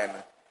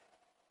edikan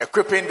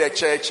equipping the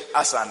church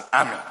as an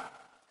army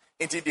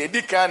enti de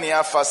edikan ne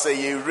afa say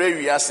ye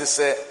wiase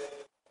say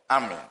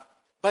army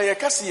ba ye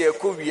kase ye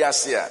ko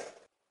wiase a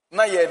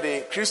na ye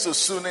de Kristo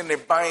su ne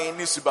ban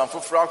ni suban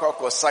foforo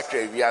akọ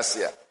sacred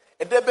wiase a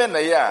edebe na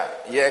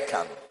ye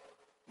kan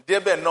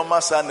debe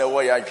normal sa na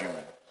wo ya dwum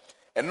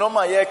e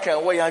normal ye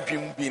kan wo ya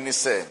dwum bi ni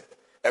say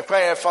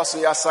ekwan ye fa so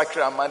ya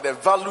sacred among the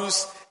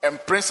values and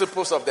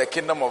principles of the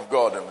kingdom of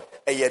God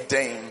e ye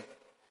den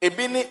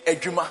ebi ni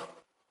adwuma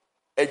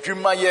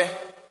ye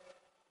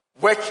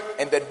work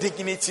and the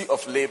dignity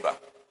of labor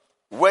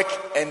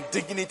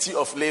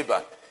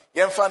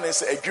yemfa ne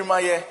say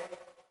adwuma ye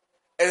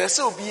ese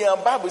obi a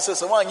Bible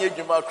says one ye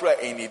dwuma kra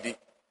enidi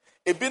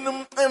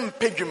ebinum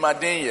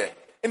empedwumaden ye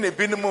ene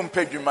ebinum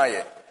empedwuma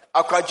ye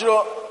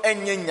akwadro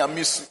enye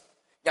nyamisu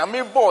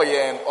nyame boy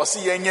ye ose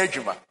ye nya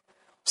adwuma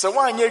se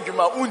one ye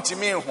adwuma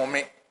untimi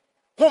home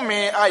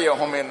aye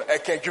home no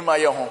eka adwuma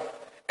ye ho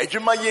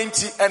adwuma ye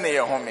nti ene ye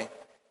home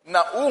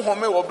na wo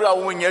home wo bra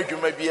wo nya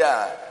adwuma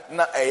bia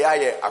na eya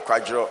ye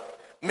akwadro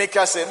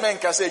menka se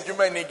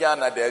adwuma ni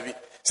Ghana David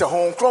se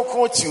hon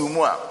kronkron ti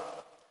mu a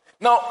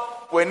na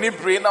when ni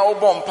bre na wo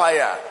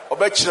bompire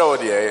obekire wo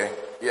de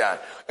yeah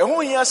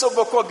ehun hia so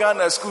beko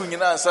Ghana school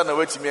nyina ansa na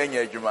watimi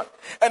anya adwuma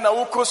na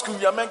wo ko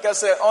school ya menka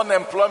se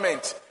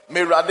unemployment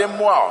me rade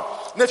moa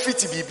na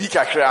fiti bibi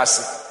kakra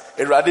ase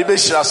erade be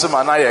hira so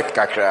ma na ye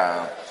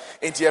kakra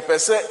enti e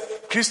pese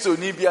Kristo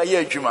ni bia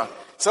ye adwuma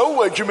se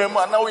wo adwuma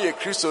mu na wo ye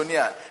Kristo ni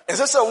a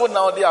ense se wo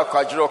na wo de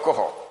akwadwero ko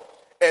ho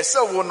ese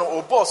wo no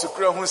o boss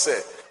kura hu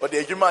se o de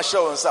adwuma hye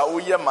wo nsa wo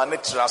ye ma ne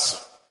traso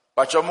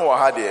patchomo wo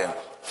ha de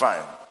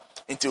fine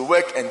into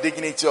work and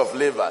dignity of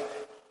labor.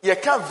 You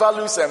can't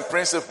values and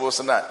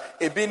principles na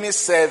ebini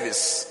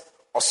service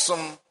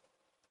osom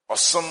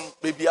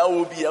baby I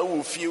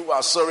will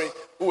feel sorry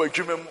who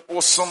adwuma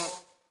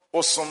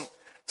osom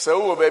so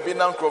wo baby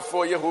na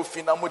nkrofo ye ho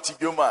fi na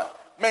motidwoma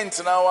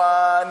mentna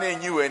wa na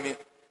enyi wani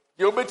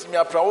ye obetimi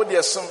apra wo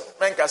de som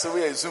menka se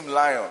we zoom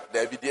lion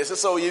da bi de se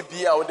so ye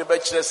bia wo de be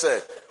kire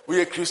se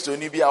we Kristo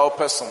ni bia wo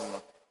person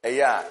no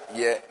eya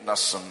ye na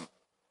som.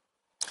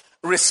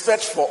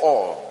 Respect for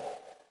all.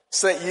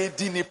 Say ye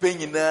di nipa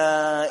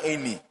nyina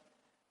eni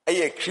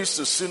eye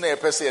Kristo su na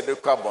epese ye de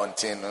kwa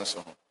bonten no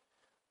so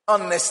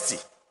honesty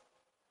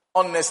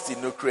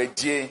no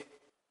kredie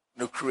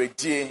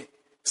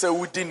say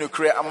wudi no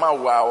kre ama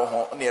wa wo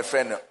ho na ye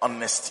fe no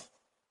honesty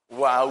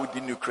wa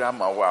wudi no kre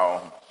ama wa wo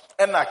ho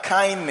na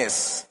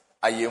kindness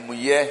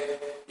ayemuye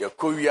ye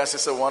kowiase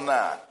se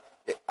wona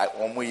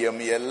omoyem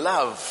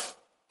love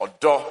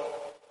odo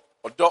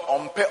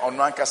ompe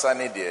ono ankasa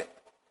ne de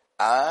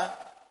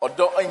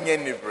odo anye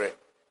nibre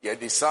ye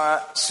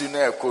disa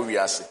suna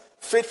ekowiase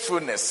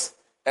faithfulness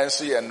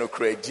enso ye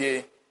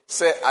nokradie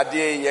se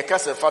ade ye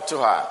kase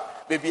fato ha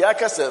bebi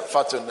akase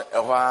fato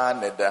ehwa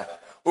aneda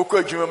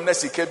ukwadwumam na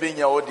sika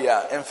benya wo de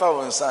a emfa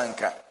wo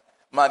nsanka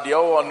ma de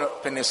wo no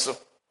peniso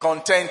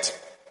content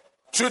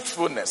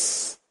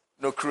truthfulness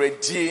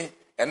nokradie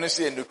eno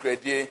se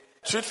nokradie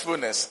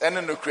truthfulness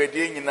eno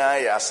nokradie nyina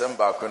ya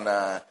asamba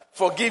kona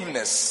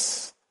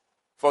forgiveness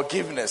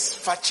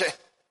fache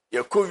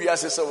ye ko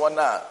wiase se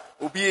wona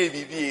obi e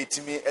bibi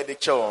etimi e de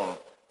chew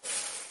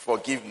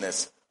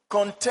forgiveness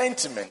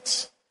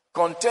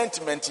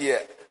contentment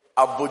ye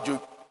aboju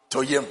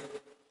toyem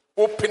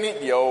opening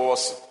the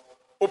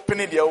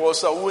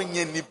owas a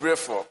wonye ni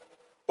brefo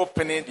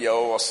opening the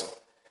owas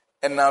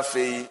and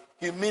afi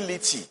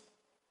humility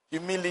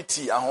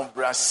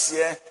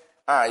ahobrase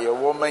a ye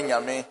wo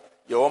manyame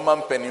ye wo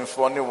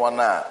mampanimfo ne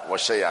wona wo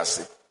hye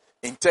yase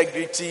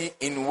integrity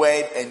in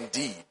word and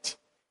deed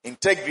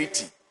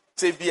integrity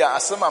say bia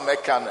asema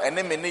meka no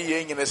ene me ne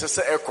ye nyine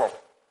sese ekọ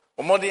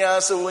omode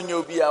anse wonya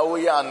obi a wo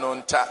ya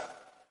anonta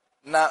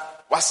na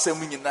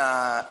wasem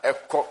nyina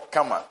ekọ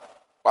kama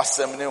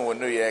wasem ne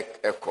wono ye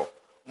ekọ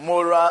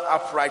moral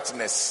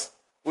uprightness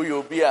wo ye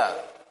obi a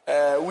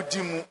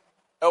wudimu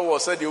ewo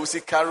se de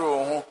usi carry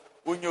ho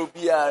wonya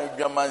obi a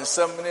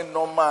dwamansam ne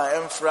normal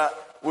emfra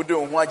wo de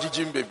ho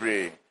agigim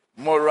bebre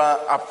moral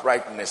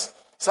uprightness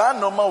sa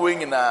normal we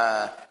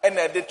nyina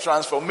ene de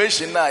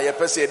transformation na ye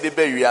pese de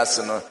ba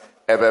wiase no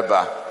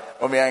ebeba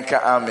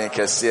omianka amen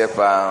kese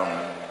pa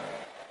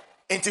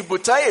enti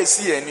botaye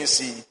si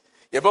anisi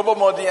ye bobo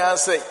modern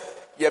answer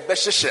ye be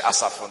hyehye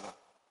asafo no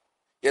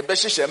ye be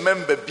hyehye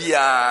member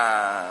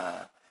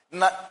bia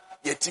na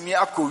yetimi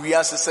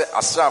akowiase se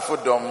asrafo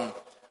dom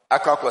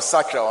akakọ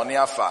sakra oni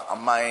afa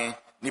aman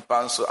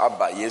nipa nso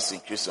aba Yesu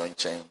Kristo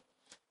nchen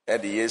e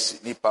de Yesu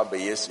nipa ba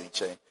Yesu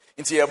nchen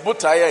nti ye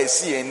botaye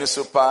si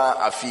aniso pa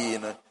afi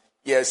no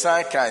ye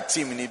san kan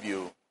team ni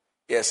bio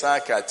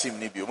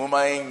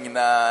mama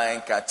nyina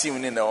nka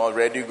team ni na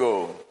already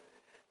go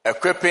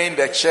equipping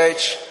the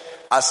church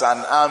as an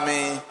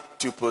army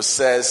to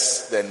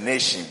possess the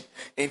nation.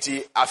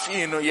 Inti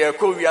afi no ye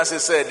ko wiase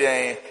se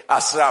den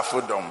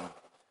asrafodom.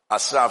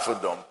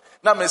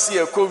 Na mesi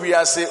ye ko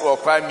wiase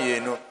okwa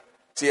mienu.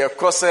 Ti ye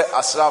ko se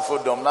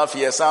asrafodom na fi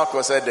ye san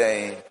ko se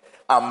den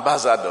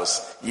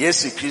ambassadors.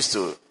 Yesu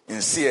Kristo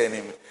insi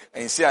enim.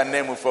 Insi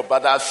anemu for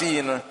but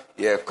afi no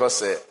ye ko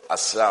se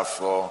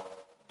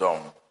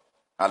asrafodom.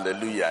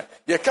 Hallelujah.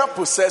 Ye can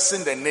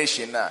possessing the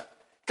nation na.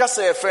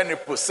 Kasa ye friend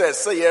possess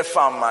say ye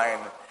famine.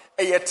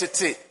 Eye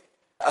tete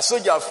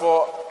asoja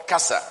for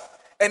kasa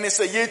ene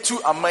say ye tu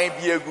aman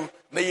biegu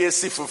na ye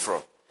si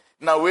foforo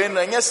na we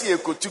na nyase ye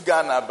kotu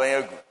Ghana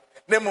aban agu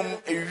na mum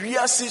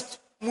ewiase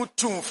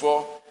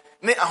mutumfo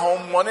ne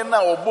ahommone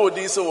na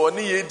obodi so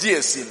woni ye di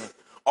asi no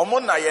omo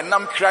na ye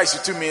nam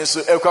Christ to me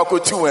so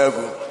ekwakotu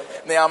agu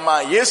na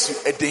ama Yesu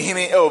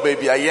edehini e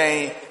obabi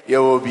ayen ye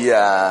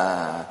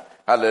obia.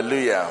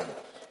 Hallelujah.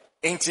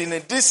 In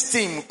this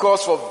team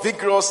calls for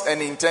vigorous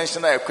and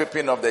intentional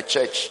equipping of the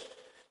church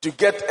to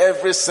get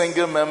every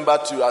single member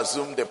to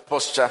assume the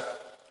posture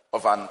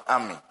of an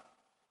army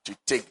to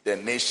take the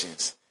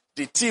nations.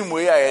 The team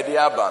we are the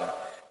aban.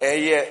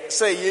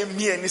 Say ye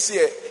me and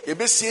say ye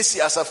be see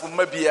asafu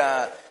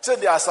mabia. Say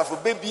the asafu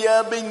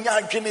bebia be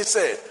nyadwene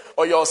say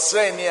or your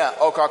senia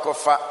or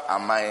kakofa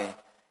amai.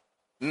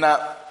 Na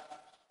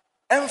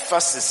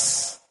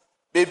emphasis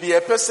baby a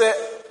pese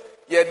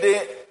ye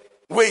de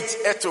wait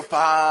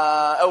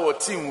etopa our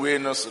team we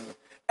no so.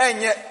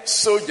 Enye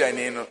soldier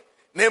ni no.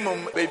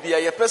 Nemum baby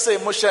a pese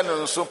emotion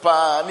nso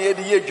pa na ye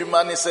de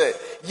adwuma ne se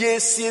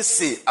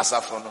yesiesi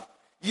asafo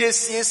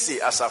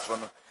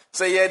no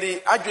se ye de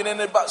adwene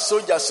ne ba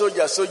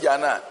soldier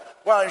na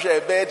wan hwe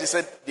be de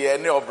se de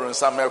ne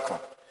obronsam eko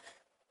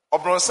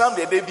obronsam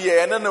de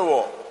bia ene ne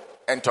wo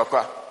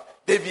entokwa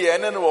de bia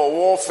ene ne wo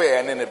warfare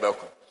ene ne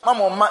beko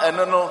mamma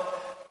ene no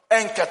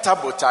enkata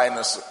botai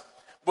no so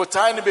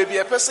botai ne baby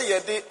a pese ye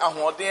de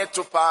ahoden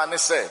to pa ne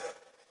se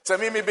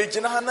me be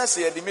gina ha na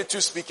se ye de me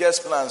two speakers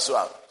plan so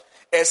a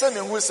ese me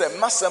hu se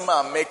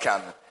masema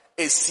mekan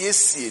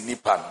esiesie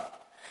nipa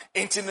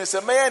no enti no se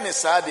meye ne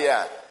saade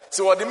a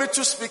se wo de me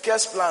two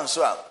speakers plan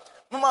so a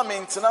mama me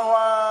ntena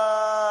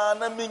ho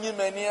na minyi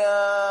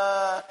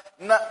mania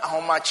na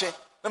ahomache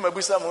na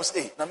mabusa mo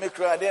se na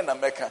mekra de na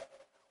meka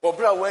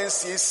obra wan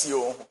siesie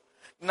o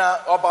na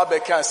oba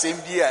beka sem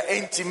bia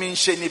enti mi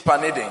nhye nipa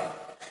ne den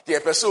the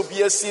person obi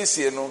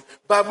asiesie no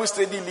Bible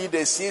study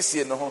leader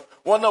siesie no ho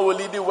wona wo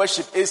lead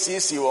worship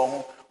asiesie wo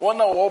ho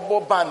wona wo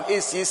bo ban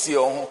asiesie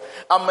wo ho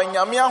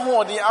amanyame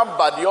ahode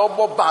abade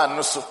obo ban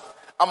no so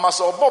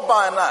amaso obo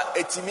ban na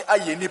etimi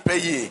aye nipa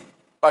yi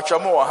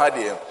patwamo wo ha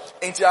de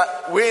enti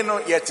we no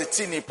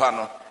yeteti nipa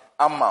no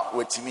ama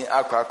wetimi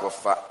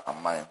akwakofa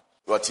aman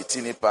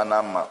wotiti nipa na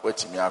ama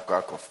wetimi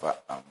akwakofa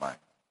aman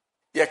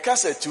ye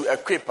kasa to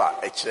equipa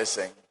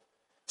ekiresen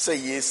say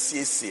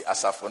yesiesie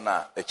asafo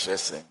na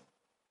ekiresen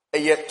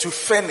yet to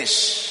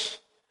furnish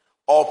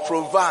or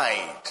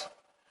provide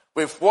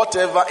with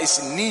whatever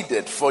is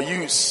needed for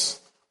use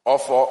or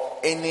for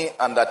any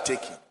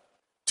undertaking.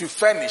 To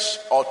furnish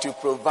or to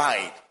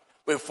provide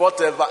with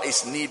whatever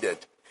is needed.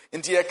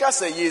 Nti yɛka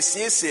sɛ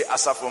yɛsiesie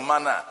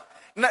asafoma no a,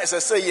 na ɛsɛ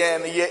sɛ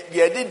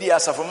yɛde di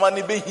asafoma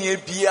no bɛhia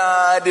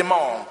biara de ma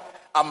wɔn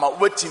ama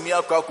watumi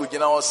akɔ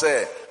akɔgyina hɔ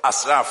sɛ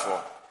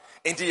asraafoɔ.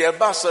 Nti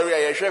yɛba asɔre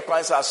a yɛhwɛ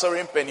kwan sɛ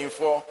asɔre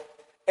mpanimfoɔ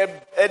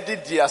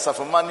ɛde di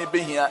asafoma no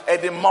bɛhia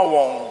ɛde ma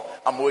wɔn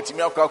ama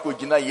watumi akɔ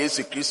akɔgyina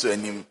Yesu Kristo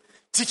anim.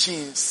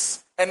 Teachings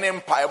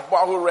ɛne mpaebɔ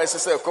ahorow ɛsɛ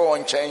sɛ ɛkɔ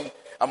wɔn nkyɛn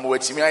ama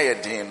watumi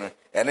ayɛ den no,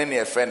 ɛne ne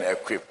yɛfrɛ no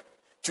equip.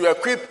 To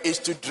equip is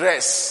to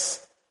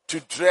dress. To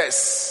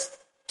dress.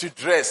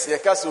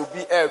 Yɛka sɛ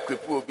obi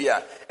equip obi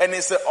a ɛne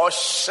sɛ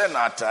ɔhyɛ no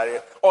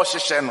atare,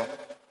 ɔhyehyɛ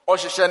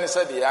no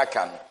sɛ deɛ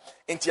yɛaka no.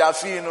 Nti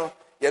afei no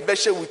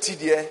yɛbɛhyɛ wo ti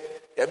deɛ,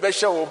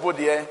 yɛbɛhyɛ wo bo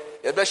deɛ,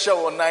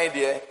 yɛbɛhyɛ wo nan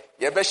deɛ,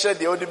 yɛbɛhyɛ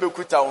deɛ wode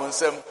bɛkuta wo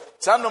nsam.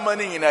 Saa nnoma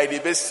no nyinaa de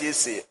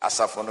bɛsiesie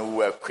asafo no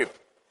wo equip.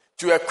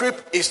 To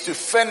equip is to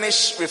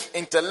furnish with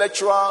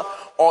intellectual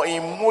or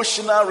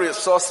emotional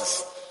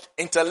resources.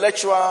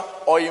 Intellectual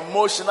or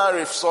emotional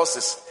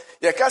resources.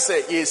 Yɛka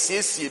sɛ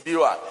yɛsiesie bi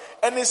a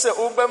ɛne sɛ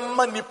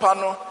wobɛma nipa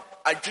no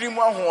adwene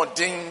mu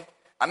ahoɔden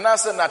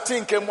anaasɛ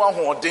n'atenka mu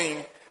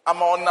ahoɔden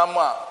ama ɔnam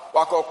a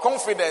wakɔ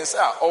confidence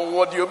a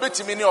ɔwɔ deɛ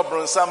obɛtumi ne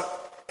ɔbronsam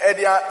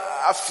ɛde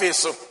afe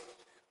so.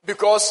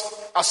 Because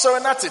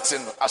asɔre no atete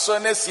no,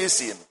 asɔre no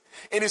asiesie no.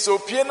 Ɛne sɛ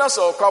opie na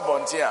sɛ ɔkɔ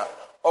abɔnten a,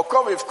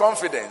 ɔkɔ with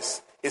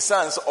confidence.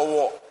 Ɛsiane sɛ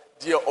ɔwɔ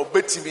deɛ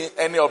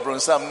ɔbɛtumi ne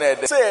ɔbronsam na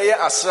ɛdɛ. Sɛ yɛyɛ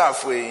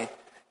asraafo yi,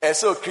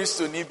 ɛsɛ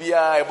Kristoni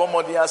biara ɛbɔ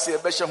mmɔden ase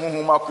ɛbɛhyɛ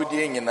honhom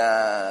akodeɛ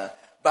nyinaa.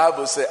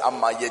 Bible sɛ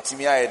ama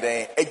yɛtumi ayɛ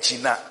den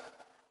agyina.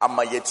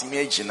 Ama yɛtumi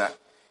agyina.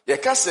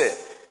 Yɛka sɛ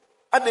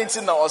adɛn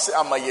nti na ɔsɛ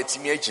ama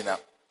yɛtumi agyina.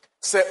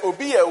 Sɛ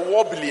obi yɛ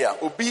wobbly a,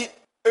 obi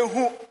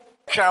ehu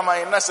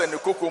kraman na sɛ ne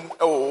kokom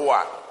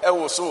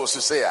ɛwɔ so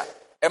sɛ a,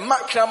 ɛma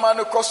kraman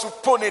no kɔ so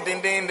po ne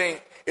dendenden.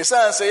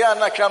 Ɛsiane sɛ yɛ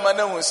ana kraman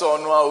no ahu sɛ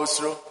ɔno a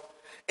osuro.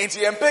 Nti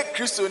yɛmpɛ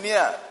Kristoni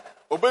a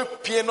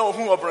obɛpie na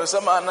ohu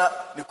ɔbronsam ana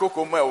ne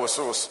kokom ɛwɔ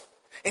so.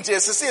 Nti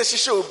ɛsɛ sɛ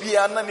yɛhyehyɛ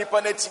obiara na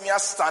nipa no atumi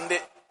astande.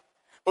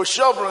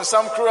 Ohyia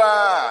ɔbronsam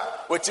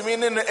koraa watumi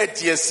ne no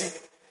adi asi.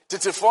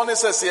 Tetefoɔ no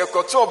sɛ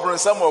yɛkɔto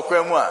ɔbronsam wɔ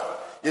kwan mu a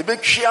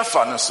yɛbɛtwi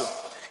afa no so.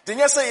 Nti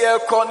nyɛ sɛ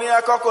yɛkɔ ne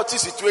yɛakɔkɔte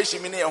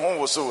situation mi ne yɛn ho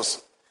wosowoso.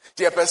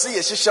 Nti yɛpɛ sɛ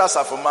yɛhyehyɛ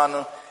asafoma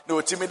no na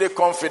wɔtumi de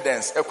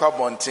confidence ɛkɔ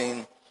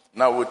abɔnten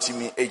na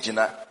wɔtumi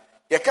agyina.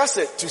 Yɛka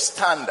sɛ to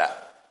stand a,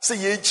 sɛ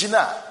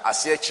yɛgyina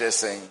aseɛ kyerɛ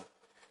sɛn.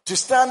 To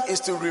stand is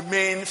to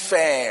remain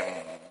firm.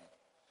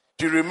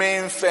 To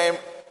remain firm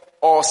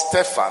or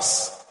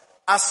steadfast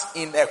as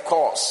in a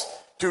cause.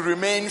 To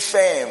remain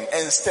firm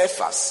and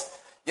steadfast.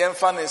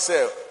 Yɛmfa ne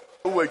sɛ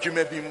wowɔ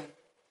adwuma bi mu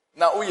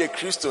na woyɛ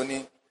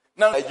Kristoni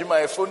na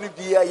adwumayɛfo no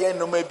biara yɛ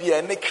nnoma bi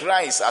a ne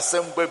Christ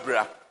asɛm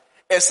bɛbra.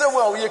 Ɛsɛ wo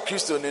a woyɛ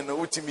Kristoni no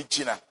wotumi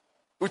gyina.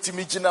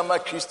 Wotumi gyina ma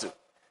Kristo.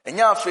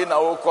 Ɛnyɛ afei na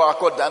wokɔ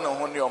akɔda ne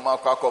ho ne ɔma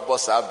akɔbɔ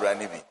saa bra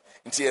no bi.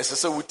 Nti ɛsɛ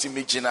sɛ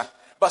wotumi gyina.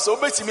 Ba sɛ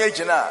wobɛtumi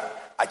agyina a,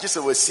 agye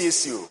sɛ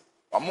wasiesie o.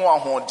 Wamo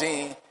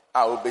ahoɔden a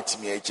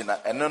wobɛtumi agyina.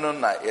 Ɛno no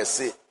na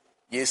yɛsɛ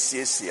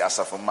yɛsiesie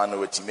asafoma no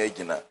watumi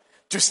agyina.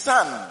 To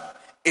stand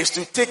is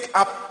to take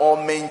up or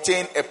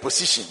maintain a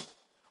position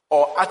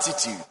or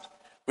attitude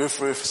with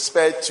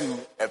respect to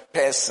a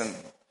person,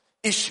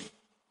 issue,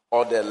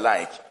 or the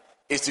like.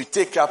 Is to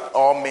take up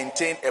or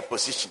maintain a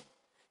position.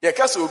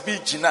 Yɛka sɛ obi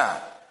gyina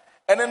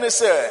a, ɛno ne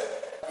sɛ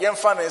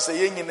yɛmfa ne sɛ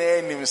yɛn nyinaa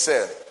anim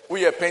sɛ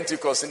woyɛ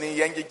Pentecost ni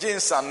yɛngyegye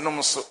nsa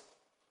nom so.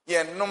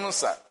 Yɛnnom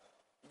nsa.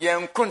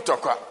 Yɛnko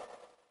ntɔkwa.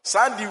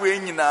 Saa de wei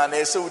nyinaa na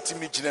ɛsɛ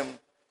wotumi gyina mu.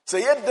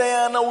 Sɛ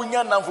yɛdan na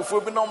wonya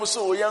namfofoɔ bi na ɔmo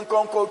so yɛn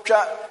nkɔnkɔ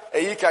twa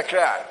ɛyi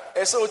kakra a,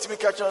 ɛsɛ wotumi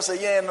ka kyerɛ sɛ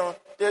yɛn no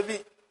dabi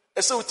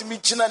ɛsɛ wotumi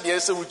gyina deɛ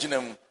ɛsɛ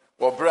wogyina mu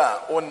wɔ bere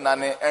a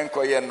wonnane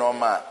ɛnkɔyɛ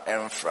nɔɔma a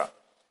ɛmfra.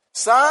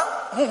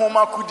 Saa honhom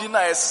akodi na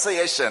ɛsɛ sɛ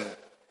yɛhyɛ no,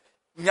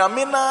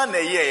 Nyame naa na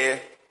ɛyɛɛ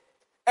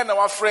ɛna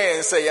wafrɛ yɛn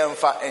sɛ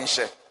yɛmfa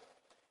nhyɛ.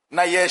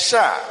 Na yɛhyɛ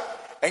a,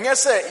 ɛnyɛ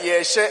sɛ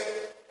yɛhyɛ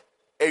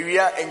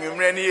awia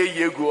enwummerɛ ne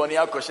yɛyie gu hɔ ne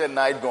akɔhyɛ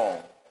night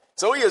gown.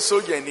 Sɛ woyɛ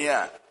sogyani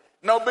a,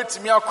 na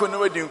wobɛtumi akɔ na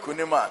wadi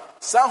nkonim a,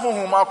 saa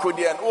honhom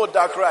akodiɛ no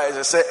woda koraa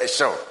ɛsɛ sɛ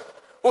ɛhyɛw.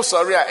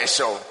 Wosɔre a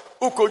ɛhyɛw.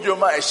 Wokɔ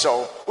dwom a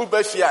ɛhyɛw.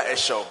 Woba fie a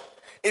ɛhyɛw.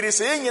 Ɛde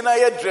sɛ yɛn nyinaa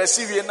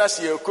yɛdrɛse wie na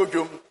sɛ yɛkɔ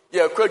dwom,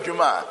 yɛkɔ dwom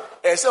a,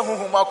 ɛsɛ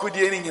honhom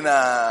akodiɛ no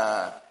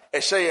nyinaa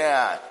ɛhyɛ yɛn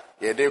a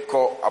yɛde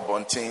kɔ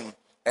abɔnten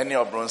ɛne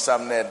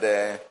ɔbronsam na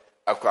ɛdɛ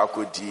akɔ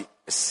akɔdi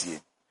asie.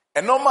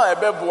 Ɛnɔm a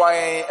ɛbɛboa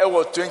yɛn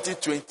ɛwɔ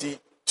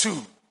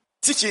 2022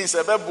 teachings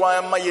ɛbɛboa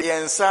yɛn ma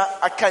yɛn nsa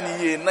aka ne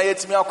yie na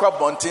yɛtumi akɔ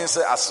abɔnten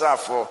sɛ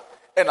asraafoɔ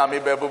ɛna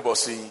mebɛbobɔ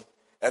so yi.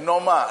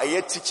 Ɛnɔm a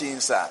ɛyɛ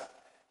teachings a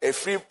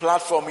free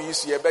platform yi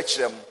so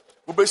yɛbɛkyerɛ mu.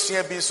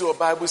 Wobɛsua bi nso wɔ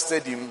Bible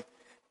study mu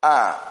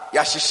a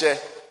yɛahyehyɛ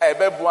a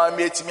ɛbɛboa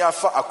me yɛtumi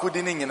afa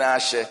akodi no nyinaa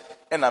hyɛ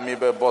ɛna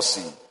mebɛbɔ so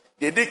yi.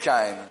 Deɛ di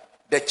kan,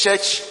 the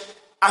church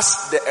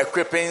as the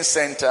equipping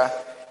center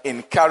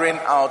in carrying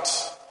out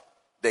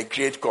the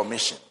Great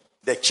Commission.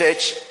 The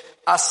church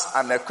as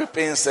an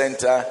equipping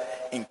center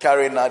in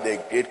carrying out the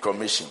Great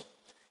Commission.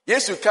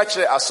 Yesu ka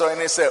kyerɛ asɔre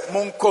ne sɛ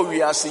monkɔ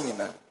wiase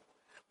nyinaa.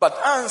 But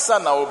ansa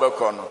na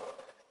wobɛkɔ no,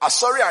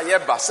 asɔre a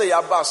yɛba sɛ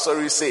yɛaba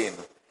asɔre sei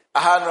no,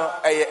 aha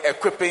no ɛyɛ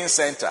equipping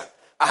center.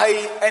 Aha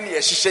yi ɛne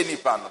yɛhyehyɛ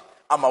nipa no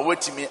ama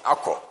watimi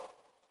akɔ.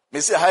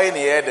 Mesi aha yi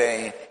ne yɛ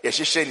den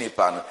yɛhyehyɛ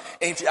nipa no.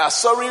 Enti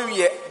asɔre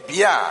yɛ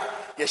bia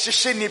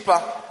yɛhyehyɛ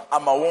nipa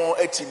ama wɔn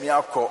atimi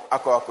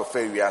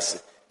akɔfa wiase.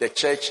 The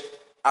church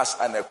as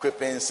an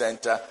equipping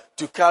center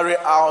to carry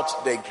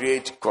out the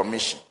Great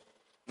Commission.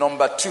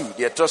 Number 2,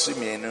 the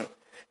etosimienu,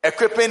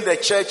 equipping the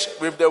church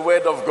with the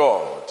word of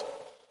God.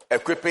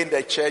 Equipping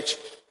the church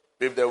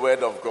with the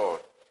word of God.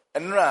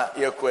 Enra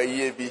yekwa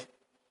yebi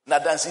na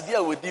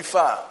dansidia wodi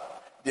fa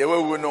de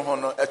wawu no ho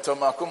no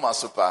etomako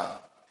masopa.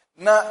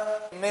 Na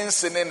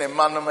nensene ne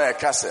manom e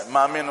kase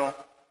maame no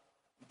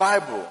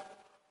Bible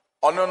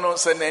ono no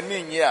se na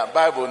ni nyi a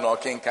Bible no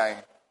kenkan.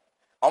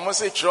 Omo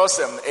se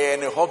trosem e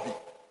ne hobby.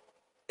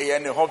 E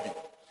ne hobby.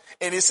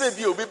 And he said,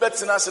 "Be obi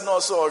betena se no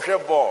so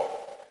ohwe ball.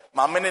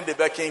 Maame ne de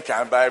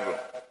bekenkan Bible."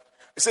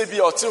 He said,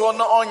 "Be oti ho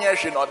no onye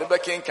hwe no de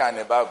bekenkan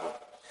ne Bible."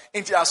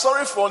 Nti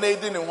asori for na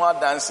edi ne ho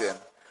adanse.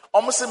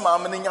 Omo se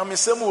maame ne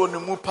nyamesem wo ne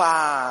mu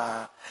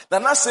pa. Na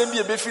nasem bi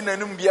ebefi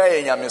nanum bia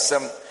ye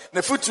nyamesem.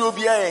 Na futuo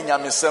bia ye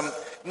nyamesem.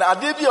 Na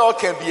ade bia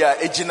oka bia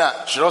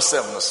egina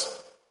kyerosem no so.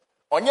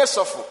 Onye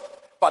sofo,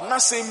 but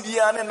nasem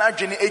bia ne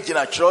nadwene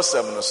egina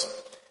kyerosem no so.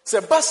 Se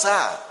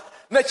basa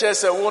na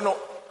kyerese wo no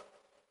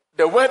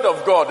the word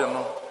of God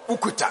no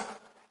ukuta.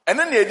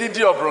 Ene ne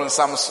edidi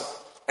obronsam so.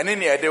 Ene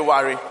ne ede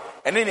ware,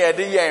 ene ne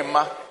ede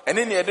yemma,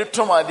 ene ne ede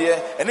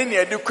tomade, ene ne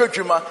ede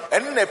kwadwuma,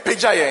 ene ne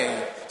pagya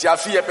yen. Ti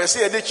afi ye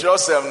pese ede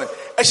kyerosem no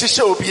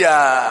ehyehyɛ obia.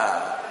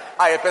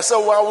 A ye pese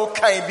wa wo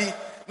kan bi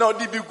na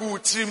odi bi gu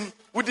trim,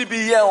 wodi bi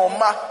ye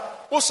oma.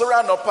 Wo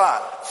sora no pa,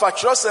 fa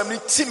kyerosem ni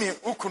timi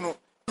ukunu.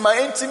 Ma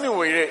entimi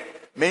wo yire,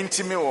 ma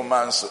entimi wo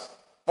manso.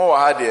 Mo wa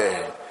ha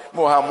de,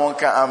 mo ha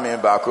monka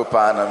amen ba ko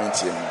pa na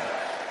mentim.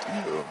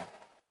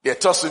 The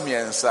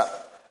tosumiensa,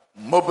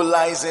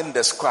 mobilizing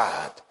the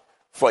squad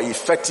for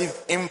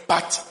effective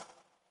impact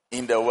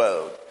in the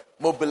world.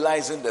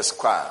 Mobilizing the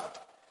squad.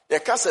 The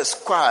kase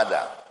squad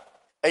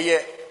a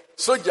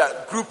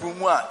soldier group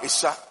mwa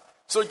isa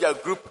soldier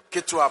group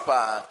ketwa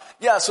pa.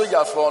 Ya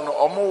soldier for no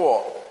omo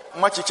wo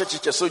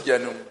machiche soldier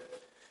num.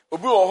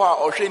 Obi wo ho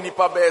a ohwe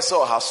nipa be se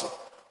ohaso.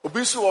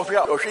 Obi so wo hwe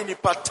a ohwe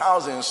nipa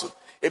thousands.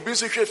 Ebi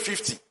so hwe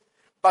 50.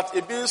 But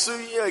ebi so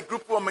ye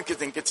group wo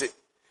mketenkete.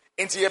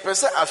 Inti ye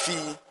pese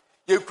afi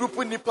ye group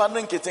nipa no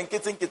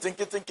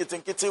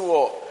nketenkete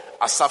wo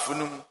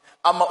asafunum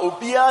ama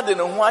obia de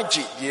ne ho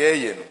agye de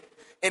ye no.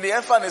 In the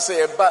enfa ne se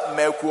ye ba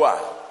maku a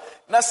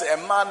na se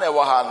ema na e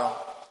wo ha no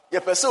ye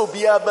pese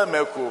obia ba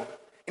maku.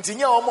 Inti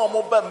nya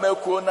omo ba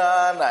maku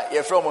na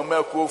ye from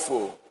maku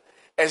fo.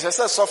 Ese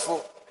se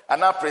sofo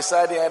ana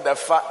presiding the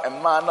fa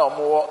ema na omo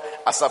wo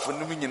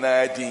asafunum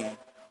nyina din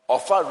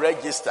ofa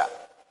register.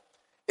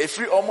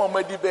 Every omo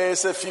madi be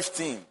se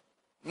 15.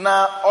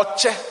 Na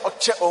oche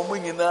omu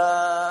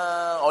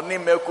nyina oni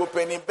meko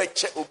peni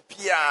beche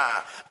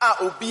obia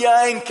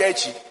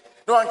nkachi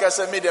no anka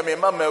se media me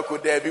meko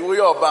da bi wo ye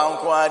oba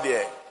nko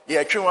ade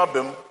ye twenwa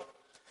bam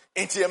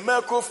enti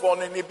meko for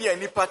no ne bia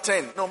nipa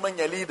 10 no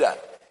manya leader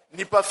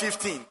nipa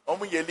 15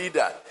 omu ye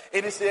leader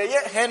eni se ye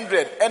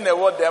 100 ene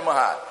wo dem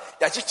ha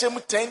ya chichem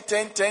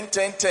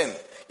 10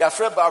 ya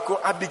frɛ baako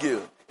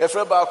Abigail ya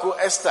frɛ baako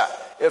Esther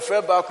ya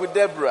frɛ baako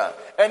Deborah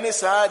eni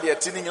saa de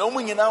tini nyina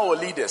omu nyina wo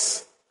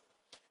leaders.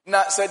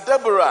 Na se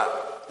Deborah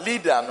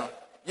leader no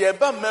ye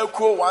ba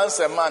makuo once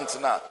a month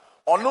na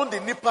ono de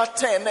nipa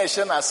 10 na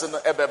ehye na ase no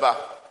ebeba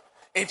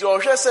enti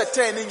ohwe se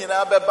 10 ni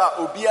nyina beba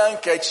obia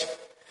nkachi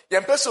ye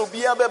mpese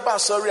obia beba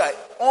sorry a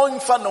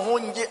onfa no ho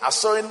nge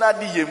asori na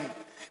de yem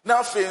na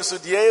afi nso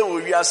de ye wo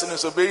wi ase no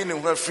so be ni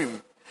ho afim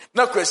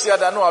na kwasi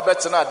ada na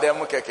obetena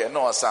adem keke na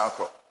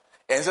osanko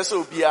ense se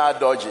obia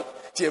dodge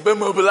ti ebe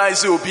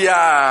mobilize obia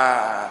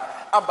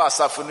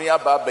abasafu no ya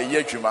ba ye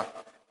adwuma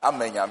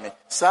amanyame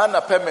saa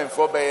na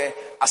pemenfo be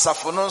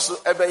asafo no nso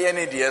ebeye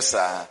ne de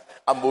saa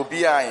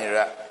amobi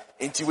anyira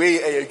nti we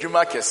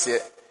eyadwuma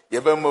kese ye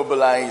be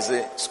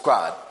mobilize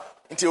squad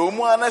nti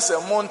omu anase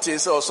monte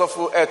se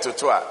osofo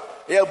etoto a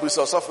ye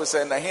buso osofo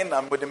se na hin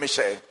na mbode me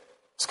hye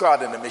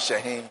squad na me hye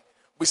hin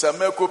busa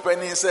meko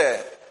pani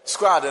se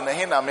squad na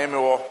hin na me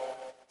wo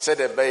se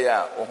de be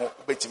ya oho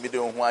betimi de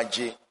oho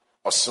age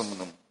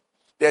osumnum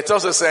they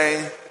also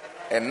saying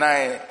and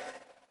 9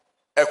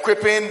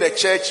 equipping the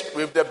church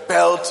with the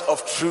belt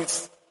of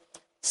truth.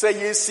 Say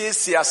ye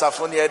see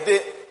asafo ne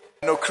de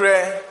no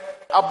kre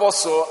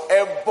aboso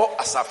ebo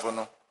asafo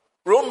no.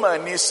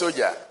 Roman ni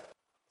soldier.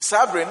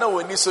 Sabre na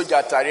woni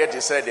soldier tare de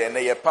say de na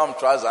ye pam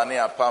trouser na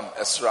ye pam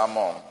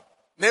esramon.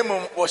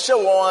 Nemum wo hye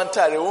won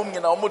antare wo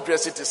nyina wo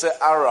dress it say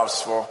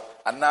Arabs for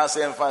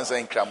anase enfans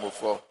en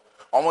kramofo.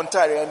 Omo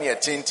ntare na ye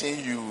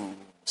tintin you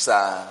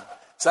sa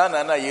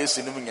na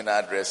Yesu num nyina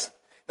address.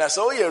 Na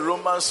so ye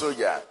Roman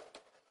soldier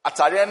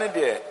atare ne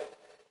de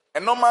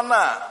enoma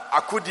na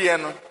akodie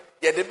no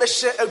ye de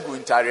behye agu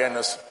ntare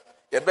no so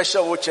ye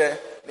behye wo che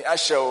ni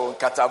ahye wo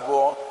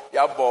katabo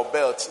ya bo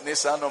belt ni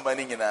sanoma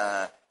ni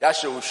nyina ya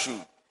hye wo shoe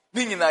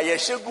ni nyina ye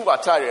hyegu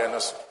watare no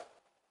so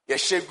ye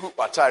hyegu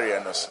watare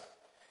no so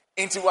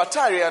inti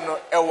watare no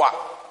ewa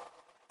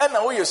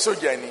ena wo ye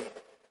soja ni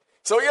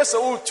So yes,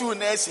 two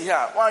nesi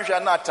here. One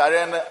shall not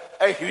tarena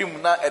a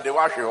him na at the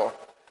washer.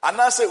 And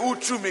I say,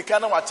 true me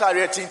can not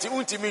tarry tinti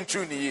untimin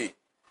true ni.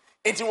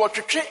 Into what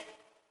you trick,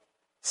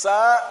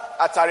 sir,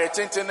 atare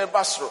tintin ne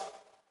basro.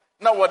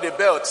 Now what the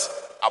belt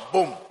a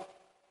boom.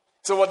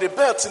 So what the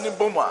belt in the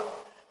boomer.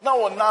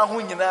 Now what now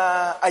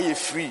hunyina aye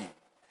free.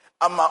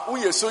 Ama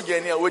uye so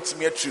genia wait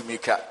me true me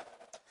ka.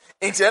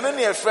 Into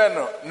any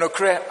friend no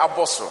cre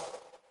aboso.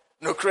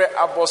 No cre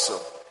aboso.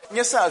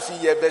 Yes, I feel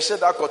ye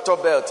beshed a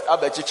cotton belt,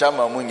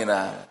 abechichama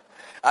munina.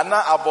 And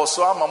now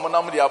aboso ama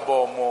monam dia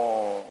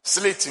bomo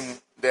slating,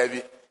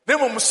 Debbie.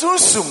 Nemum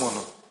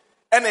sunsumuno.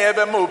 And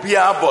ebe mo be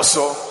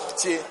aboso.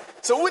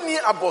 So we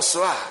need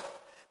aboso.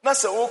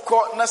 Nasa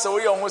oko, nasa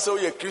we almost so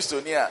ye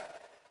Christonia.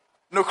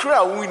 No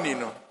cra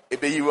winning,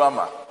 ebe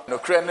yuama. No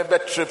cra ne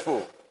bet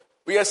triple.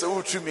 We are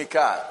so true me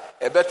car,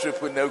 a bet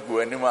triple no go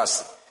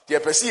animas. The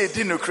apesi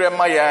did no cra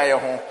my eye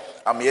home.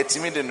 I'm yet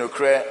timid no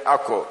cra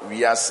ako,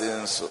 we are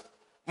saying so.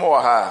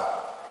 More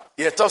ha.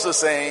 Yet also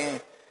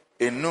saying,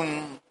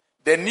 enum,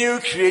 the new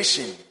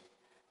creation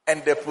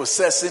and the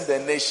possessing the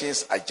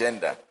nation's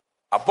agenda.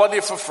 A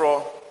body for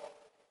fraud,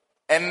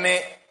 any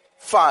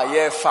far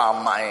ye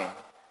far mine.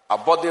 A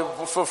body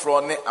for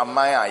fraud, ne a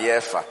maya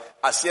yefa.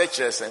 As ye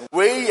chesen,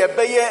 we ye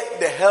beye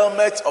the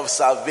helmet of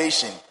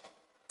salvation.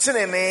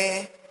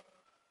 Tinene,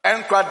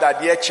 enkwa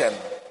dadie chen.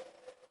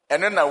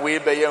 And then a way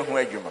beye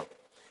hueguma.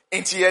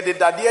 Inti ye de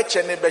dadie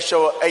chen ne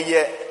besho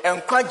eye,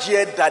 enkwa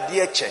jie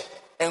dadie che.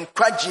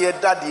 Enkwagye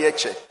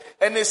dadieche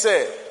ene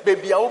say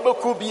baby a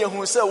wobeku bi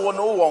ehun say wo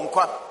no wo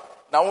nkwa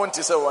na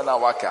wonte say wo na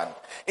waka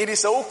it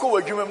say wo ko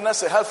wadwumam na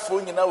say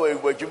hafo nyina wa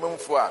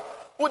wadwumamfo a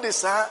wo de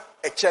sa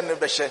eche ne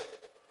behye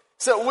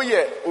say wo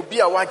ye obi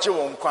a wagye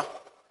wo nkwa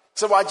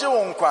say wagye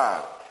wo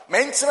nkwa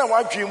mentina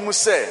wadwe mu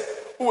say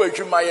wo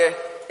wadwumaye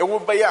e wo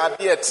beye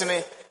ade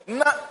etene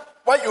na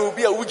waye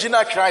obi a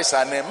wugina Christ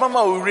ane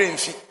mama wo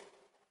remfi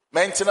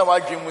mentina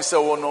wadwe mu say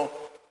wo no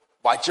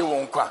wagye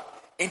wo nkwa.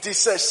 It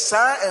says,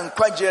 "Sa and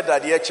kwaje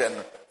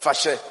dadiechen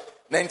fashe."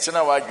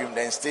 Nentina wagim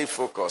then stay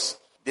focused.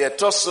 The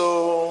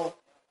torso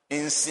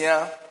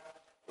insia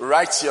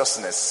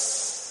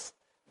righteousness,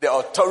 the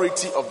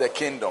authority of the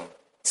kingdom.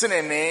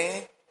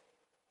 Tinene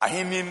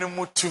ahini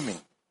numutumi.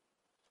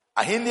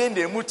 Ahini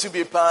ne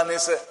mutubi pane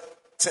se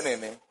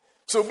tinene.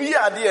 So be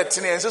ade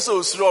tinene so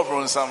usro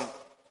bronsam.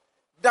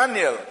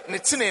 Daniel ne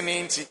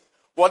tinene nti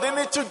wode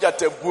ne to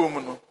jata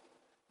buom no.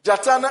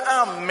 Jata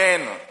na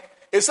amen.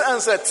 Esa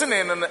ansa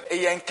tinene no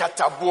eye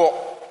nkatabo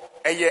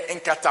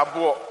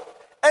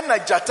ena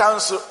jata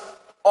nso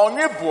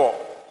onwebo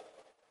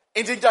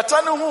inti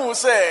jata no hu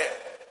se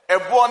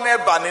ebo na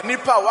eba ne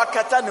nipa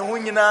wakata ne hu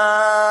nyina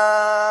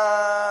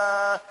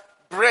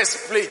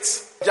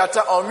breastplate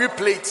jata onwe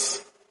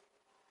plate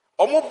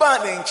omo ba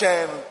ne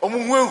nchen omo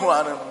hu ehu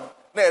anu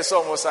na ese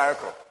omo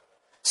cycle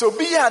so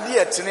bi ya de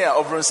etene a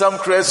obronsam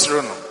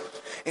krasro no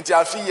inti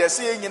afi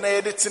yesi nyina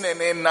ye de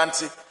tinene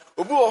nante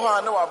obi wo ho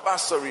ane wa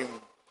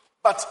basorim.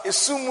 But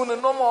esumu no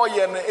no more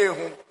ye no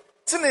ehu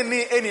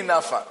tineni eni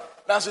nafa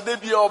na so de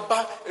bi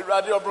oba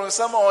erade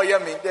obronsam oye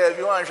me de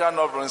bi wan hwa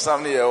no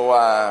obronsam ne ye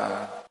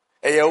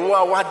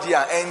wa wade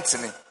a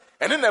entini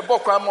ene na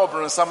bokwa ma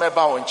obronsam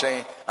eba wo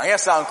nchen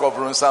anyesa anka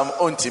obronsam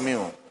ontimi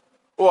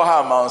o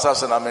ha ma onsa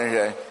so na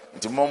menhwe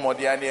nti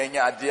momode ane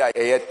enya ade a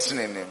ye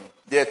tineni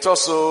de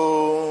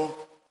toso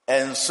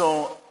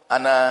enso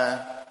ana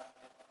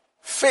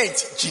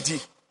faith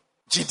gidi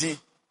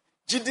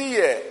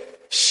ye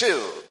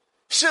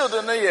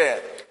shield no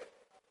ye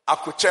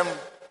akuchem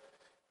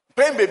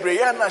pen bebre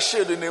ya na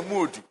shield na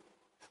mood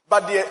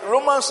but the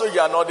Roman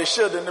soldier no the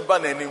shield ne ba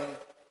nanim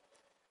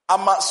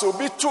ama so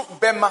bi to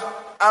bema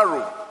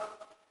arrow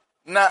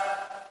na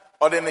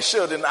or the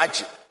shield na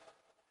achi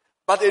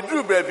but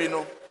edru baby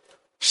no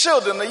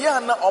shield no ya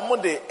na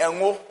omode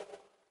enwo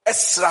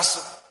esra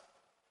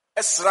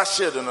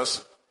shield no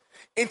so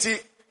inti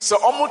so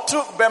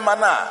omoto bema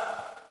na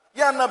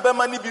ya na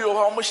bema ni bi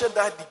o omo she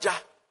da dija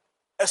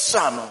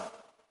esra no.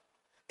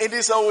 It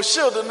is our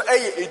shield and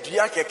a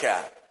dua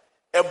keka.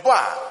 A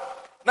bar.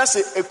 Na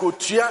se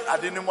ekotua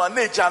adenimu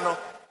aneja no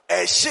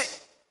ehye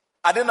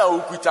ade na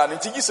okuta no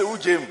ntigi se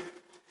ujem.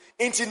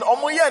 Inti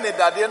omo ye ne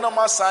dade no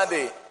ma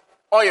sande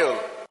oil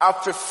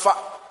afefa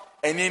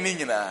eni ni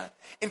nyina.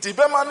 Inti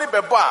bema ne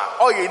bebo a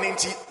oil ni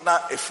nti na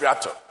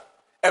efriato.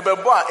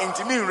 Ebebo a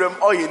inti mi nrem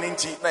oil ni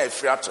nti na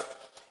efriato.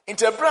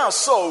 Inti ebra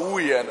so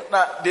wuye no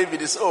na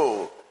David is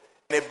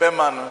ne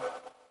bema no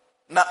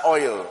na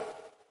oil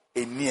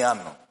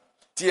eniano.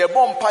 Ti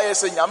ebom paye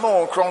se nyame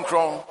won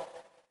kronkron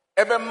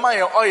ebe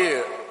maye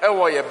oye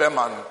ewo ye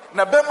bema no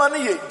na bema no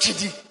ye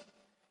gidi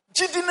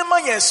ne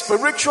maye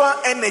spiritual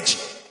energy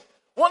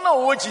wona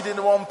wo gidi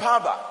ne won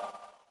paba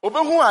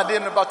obehu ade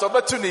no but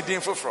obetu ne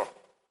din foforo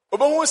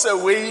obehu se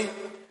wei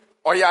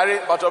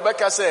oyare but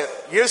obeka se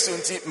Yesu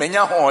nti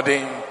menya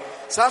hoden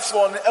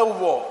safo no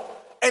ewo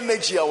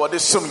energy a wode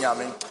som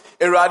nyame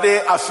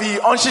erade afi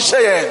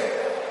onhihye yen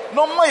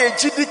no maye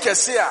gidi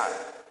kese a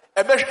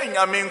ebehwe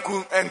nyame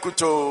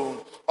enkuto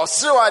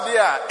osrewade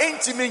a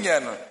entimi nya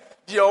no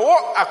de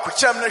owo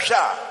akocham no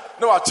hwa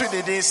na watu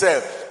didin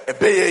se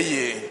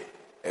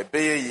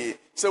ebeye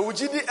so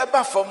wugidi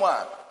eba fam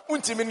a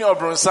untimi ne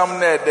obronsam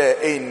na ede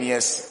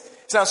enies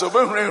sanso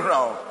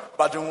obehurehura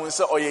but hu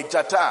se oye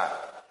jata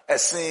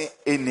esen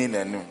eni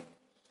nanum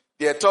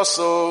the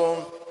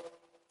etoso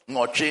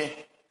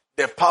ngotwe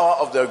the power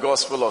of the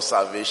gospel of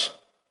salvation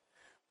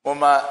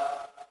mama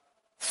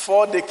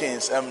 4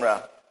 deacons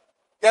emra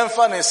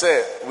yemfa ne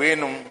se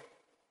weenum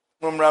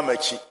mumra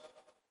machi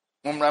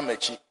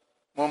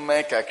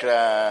mumme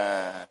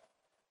kakra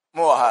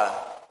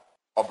moha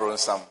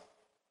obronsam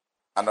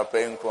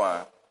anope nko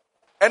a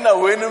ena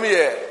weenum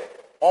ye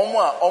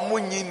omo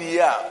nyini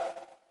a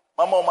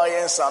mama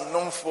yensa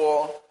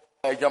nomfo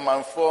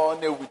adwamanfo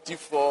na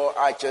ewutifo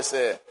a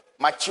chese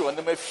machi on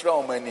me fra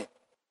omani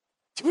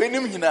ti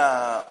weenum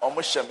nyina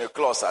omo hye me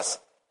closers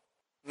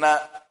na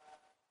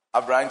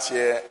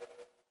abranche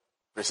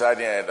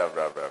presiding elder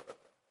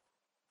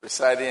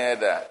presiding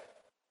elder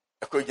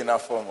akogina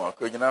form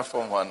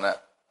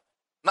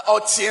na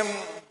otiem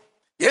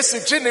yesu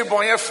gene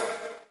bonyefo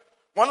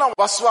wona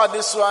waso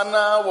ade so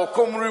ana wo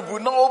komribu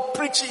na o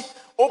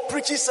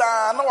preachi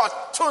sa na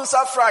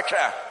watonsa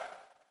fraka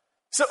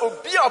se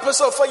obi a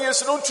opeso fa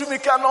yesu no ntumi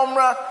ka no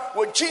mra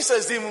wo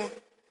jesus dim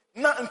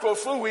na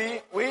nkofo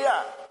we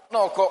a na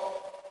okọ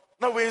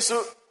na we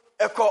so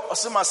eko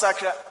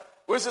osemasakra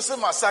we so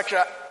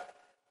semasakra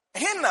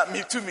hena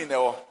mitumi ne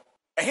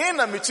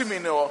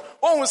wo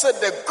ohun say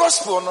the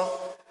gospel no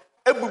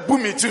ebubu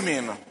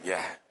mitumi no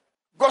yeah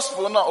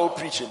gospel na o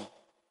preaching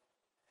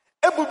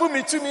ebubu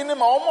mitumi ne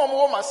ma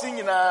omo masi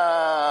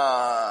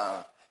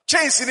nyina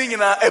chase ni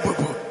nyina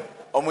ebubu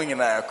omo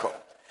nyina eko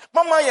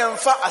mama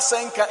yemfa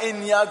asenka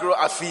eni agro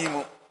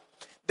afimu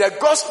the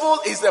gospel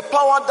is the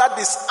power that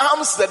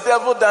disarms the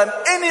devil than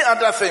any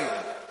other thing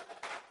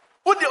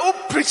wo de o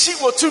preaching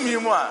wo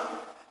tumi mu a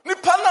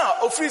nipa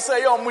na ofiri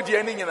say omo de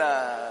ani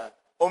nyina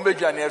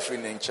ombedwane afiri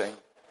ne nchen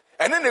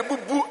ene na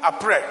ebubu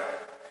apre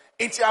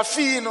inti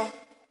afi no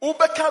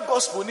ubeka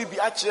gospel ni bi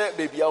akire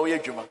bebia wo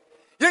yedwuma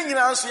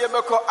yenyina nso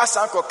yebekọ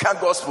asanko ka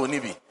gospel ni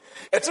bi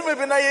etume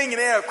bi na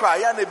yenyina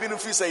yekọ ya na bi no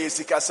fi say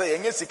yesika say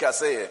yenye sika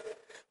say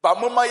ba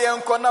moma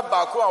yenko na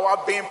baako a wa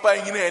bempa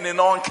nyina ene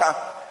no nka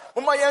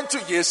moma yentu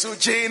Yesu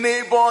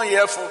jene bon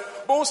yefo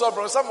bo so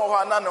bro sam ho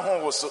ana ne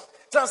ho wo so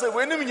san say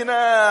wenim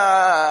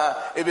nyina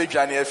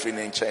ebedwane afiri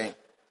ne nchen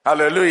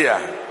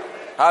hallelujah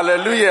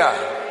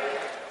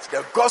it's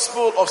the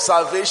gospel of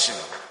salvation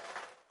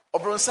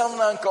obronsam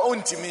na nka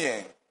ontimi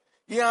yen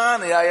ya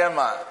na ya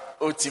ma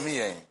otimi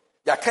yen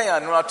ya kan ya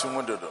no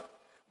atomu dodo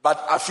but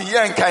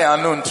afiye nka ya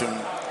no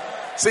ntum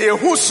say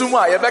yehu sum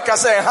a yebeka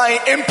say han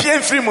empie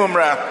mfiri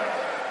mumra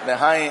na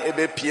han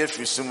ebe pie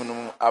firi sum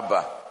no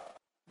aba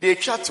de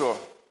twato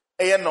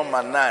eye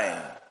number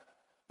 9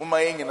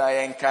 muma yenyina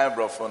yen kan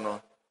brofo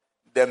no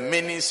the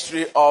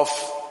ministry of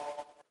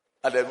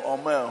adam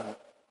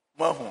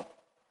omahu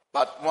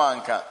but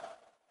wanka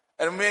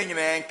and me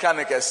yenyina yen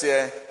kan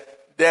kese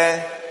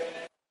de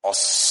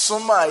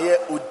osuma ye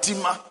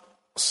odima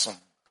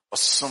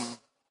osum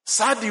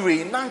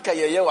sadiwe nanka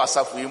ye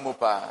wasafu yimu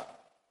pa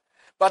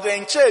but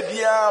enche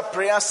bia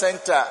prayer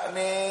center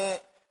ne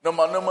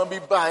no bi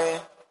bae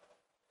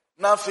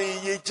na fe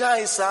ye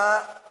jai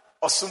sa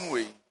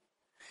osumwe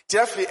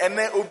tiafi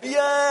ene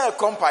obia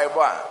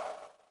kompaibo a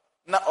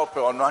na ope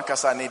ono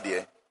ankasa ne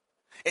de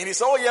eni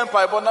so ye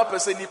mpaibo na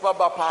pese nipa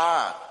ba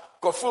pa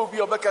kofo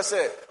obi obeka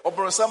se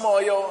obronsam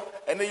oyo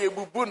ene ye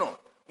bubu no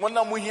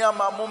wona muhia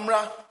ma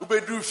mumra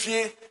ubedu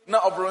fie na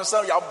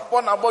obronsam ya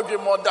bona bodwe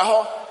moda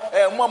ho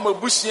mo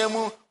mabusia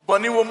mu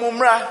boni wo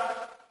mumra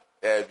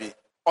bi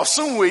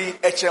osumwe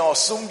eche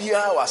osum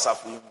bia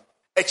wasafu mu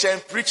eche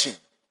preaching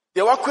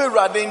de wakọ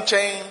Awurade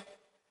nchen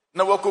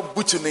na wakọ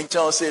butu ne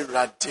nchen say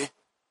Awurade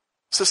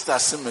sister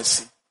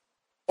Simesi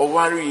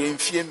owari ye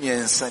mfie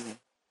miensa ni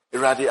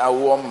Awurade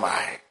awo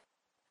mai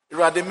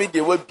Awurade me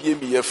de wabie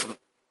mi yefunu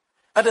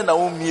ade na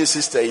wo mie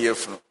sister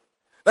yefunu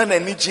na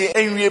nije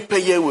enwie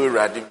peye we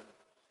Awurade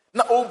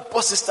na o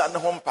bo sister ne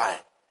ho mpai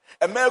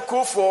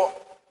emekofo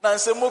na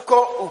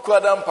nsemukọ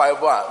ukwada mpai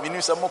bo a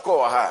minu semukọ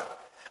wa ha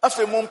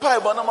afi mu mpai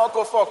bo na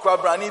makofo okwa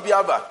brani bi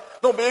aba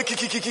na obe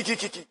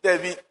kiki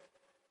David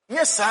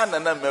nye saa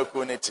na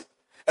meko neti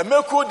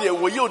emeko de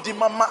wo ye odi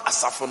mama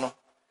asafo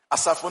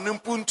no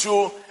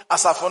mpuntuo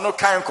asafo no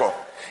kanko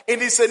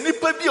eni se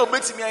nipa bi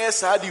obetimi aye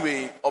saa di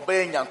we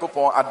obe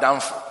Nyankopon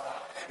adamfo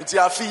nti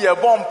afi ye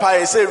bompa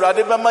e se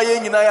Awurade bema ye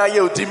nyina ya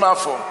ye odi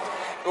mafo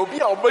obi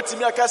a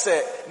obetimi aka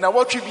se na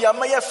watwi bi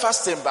ama ye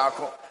fasting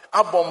baako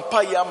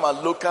abompa ya ma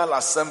local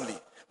assembly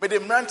me de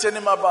mrante ne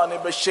maba ne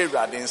be hye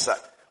Awurade nsa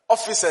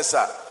officers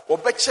a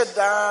obeche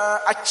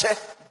da ache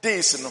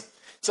days no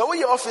so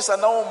we officer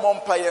na wo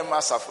mompa ye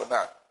masafo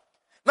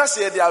na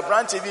se de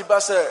abrante bi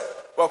ba se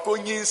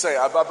wakonyin se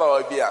ababa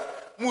wa bi a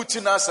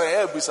muti na se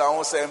e busa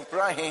ho se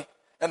mprahe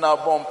na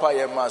bompa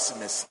ye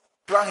masimesi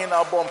prahe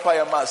na bompa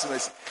ye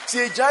masimesi si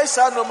ejai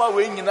sa no ma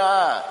we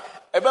nyina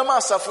ebe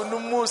masafo no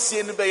mu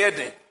sie no be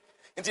yeden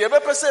nti ebe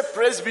pese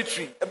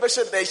presbytery ebe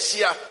hye da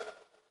hia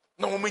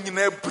na wo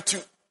nyina butu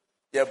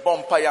ye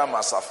bompa ye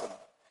masafo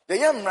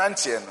ye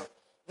mrante no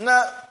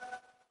na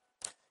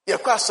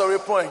Yɛkɔ asɔre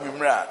pɔn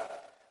anwummerɛ a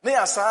na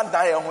yɛasan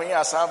dan yɛn ho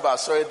yɛasan ba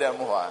asɔre dɛm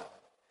hɔ a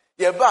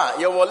yɛba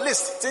yɛwɔ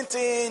list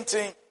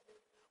tententen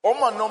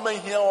ɔma nneɛma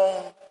hia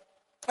wɔn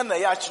ɛna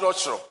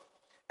yɛakyerɛkyerɛ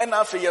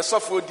ɛna afei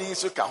yɛsɔfo din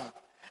nso ka ho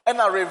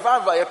ɛna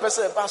revival yɛpɛ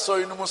sɛ ɛba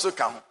asɔre no mu nso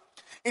ka ho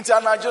nti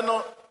anadwo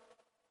no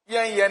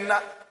yɛn na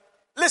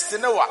list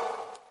ne wa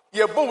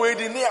yɛbɔ wei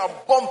di ne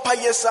yɛabɔ mpa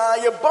yɛ saa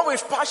yɛbɔ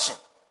with passion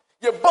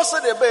yɛbɔ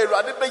sɛ deɛ ɛbɛyɛ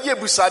Awurade bɛyɛ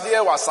busadeɛ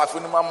wɔ asafo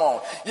no mu ama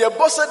wɔn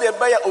yɛbɔ sɛ deɛ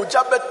ɛbɛyɛ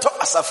ogya bɛtɔ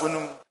asafo no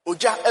mu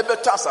ogya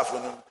ɛbɛtɔ asafo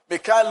no mu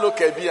meka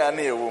loka bi a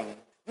ne yɛwɔ mu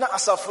na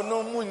asafo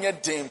no mu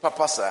nyɛ den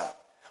papa saa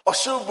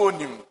ɔhyew bɔ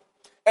nim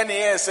ɛne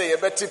yɛn sɛ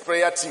yɛbɛte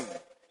prayer team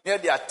na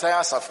yɛde atae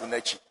asafo no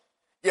akyi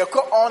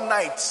yɛkɔ all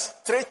night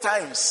 3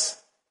 times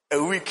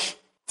a week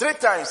 3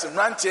 times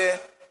mmeranteɛ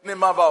ne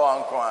mmabaawa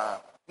nko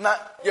a na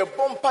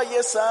yɛbɔ mpa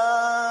yɛ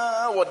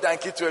saa wɔ dan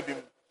ketewa bi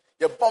mu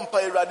yɛbɔ mpa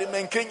Awurade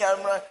menkenya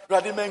mmra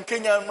Awurade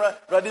menkenya mmra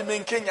Awurade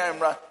menkenya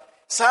mmra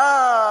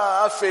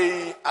saa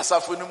afei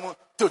asafo no mu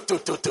to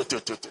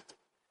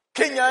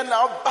Kenya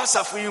na ɔba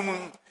asafo yi mu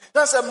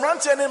na sɛ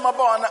mmeranteɛ ne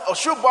mmabaawa na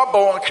ɔhyew bɔ aba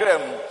wɔn kra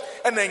mu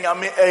ɛna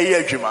Nyame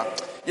ɛyɛ adwuma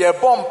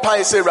yɛbɔ mpa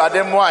sɛ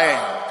Awurade mmoa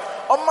yɛn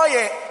ɔma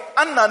yɛn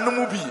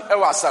ananom bi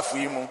ɛwɔ asafo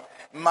yi mu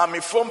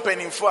maamefo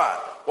mpanimfo a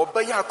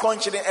wɔbɛyɛ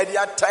akɔnkyere ɛde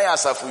atae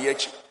asafo yi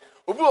akyi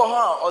obi wɔ hɔ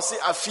a ɔse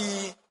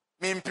afi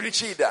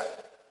memprikyi da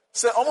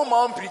sɛ ɔmo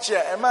ma ɔmprikyi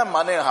a ɛma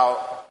mma ne nhaw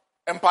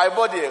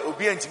mpaebɔ deɛ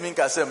obi antumi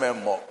nka sɛ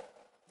mɛmmɔ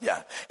ya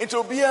nti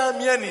obiara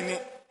mia nini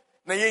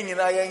na yɛn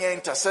nyinaa yɛnyɛ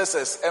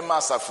intercessors ɛma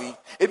asafo yi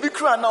ebi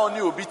kura na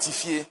ɔne obi te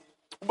fie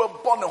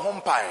wobɛbɔ ne ho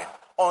mpae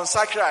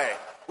ɔnsakrae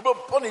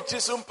wobɛbɔ ne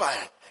tiri so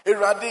mpae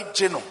Awurade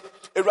gye no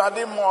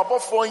Awurade mmɔ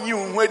abɔfoɔ yi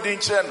wo ho adi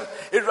nkyerɛ no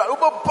Awurade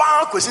wobɛbɔ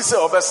akɔsi sɛ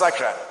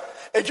ɔbɛsakra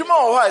adwuma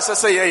wɔ hɔ a ɛsɛ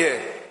sɛ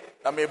yɛyɛ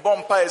na mebɔ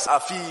mpae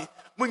afi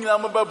mu nyinaa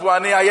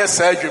mobɛboa ne ayɛ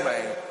saa adwuma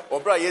yi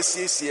ɔbrɛ a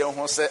yɛsiesie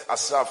ho sɛ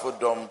asraafo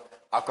dɔm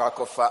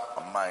akɔfa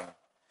aman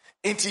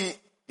nti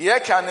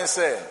yɛka ne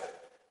sɛ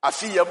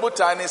afi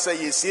yɛbotaa ne sɛ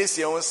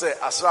yɛsiesie ho sɛ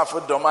asraafo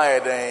dɔm ayɛ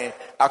dɛn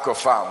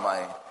akɔfa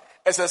aman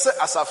ɛsɛ sɛ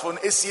asafo no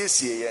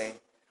esiesie yɛn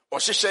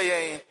ɔhyehyɛ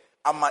yɛn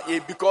ama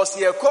yɛ because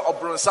yɛkɔ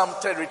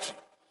ɔbronsam territory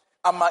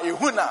ama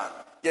ehu na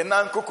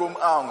yɛnan kokom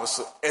ango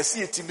so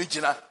ɛsi yɛtimi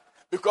gyina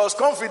because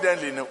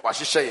confidently no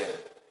wahyehyɛ yɛn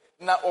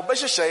na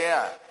ɔbɛhyehyɛ yɛn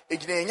a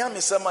egyina Nyame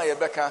sɛm a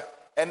yɛbɛka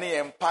ɛne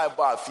yɛn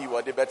mpaebɔ afi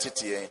wɔde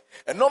bɛtete yɛn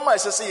ɛnɔma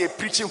ɛsɛ sɛ yɛ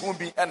preaching ho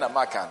bi ɛna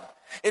maka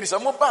no ɛni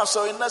sɛ mo ba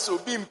asɔre na sɛ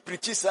obi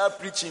mpreachi saa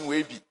preaching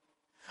wei bi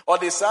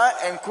ɔde saa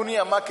nkuni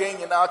a maka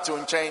nyinaa ato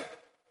nkyɛn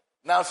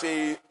na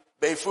afei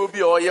bɛyifoɔ bi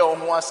a ɔyɛ wɔn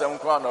ho asɛm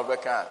nko a na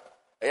ɔbɛka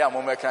ɛyɛ a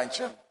momɛka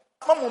nkyɛn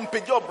ma mo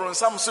mpagya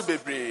ɔbronsam so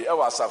bebree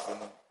ɛwɔ asafo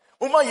no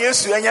moma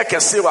Yesu ɛnyɛ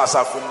kɛse wɔ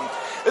asafo no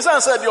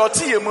ɛsiane sɛ deɛ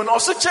ɔte yɛ mu no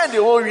ɔso kyɛn deɛ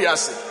ɔwɔ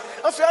wiase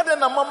afei adɛn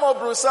na mama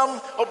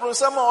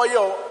ɔbronsam a ɔyɛ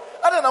o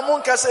adɛn na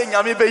monka sɛ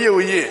Nyame bɛyɛ wo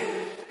yie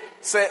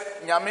sɛ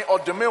Nyame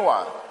ɔdome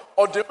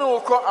wo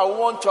kɔ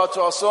awoɔ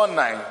ntoatoasoɔ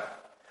 9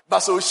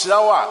 basa ɔhyira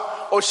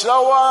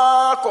wo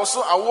a kɔ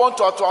so awoɔ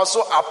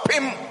ntoatoasoɔ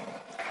 1,000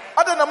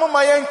 adɛn na moma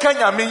yɛnka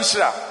Nyame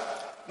nhyira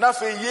na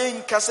afei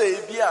yɛnka sɛ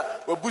ebi a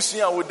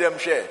wabusua a wodam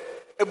hwɛ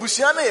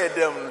abusua no yɛ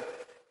dɛm no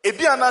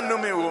ebi a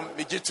nanome wo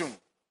megye tom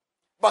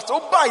but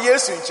woba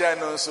Yesu nkyɛn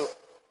no nso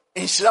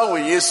nhyira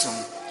wɔ Yesu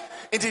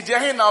nti deɛ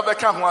he na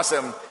wobɛka ho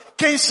asɛm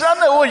ka nhyira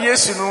na ɛwɔ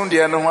Yesu no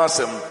deɛ no ho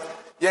asɛm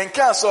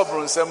yɛnka sɛ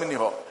ɔbronsam ni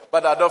hɔ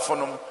but adɔfo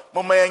no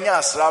moma yɛnyɛ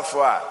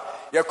asraafo a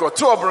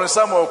yɛkɔto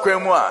ɔbronsam wɔ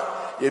kwan mu a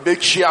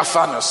yɛbɛtwi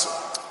afa no so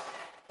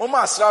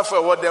moma asraafo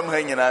a ɛwɔ dɛm ha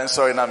nyinaa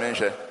nsɔre na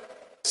menhwɛ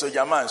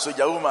sogya man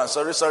sogya woman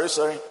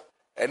sɔre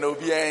ɛna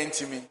obiara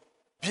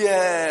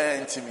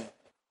ntimi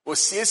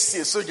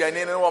osiesie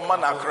sogyani no wɔma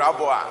no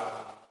akrabɔ a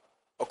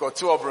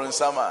ɔkɔto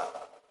ɔbronsam a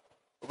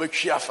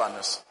ɔbɛtwi afa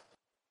no so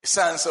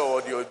ɛsiane sɛ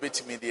ɔwɔ deɛ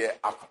ɔbɛtumi deɛ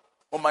ako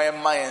moma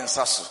yɛmma yɛn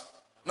nsa so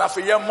na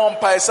afei yɛmmɔ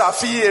mpae sɛ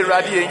afei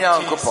Awurade yɛ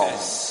Nyankopɔn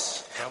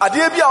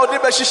adeɛ bi a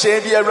wode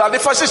bɛhyehyɛ bi Awurade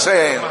fa hyehyɛ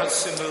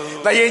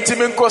yɛn na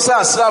yɛntimi nkɔ sɛ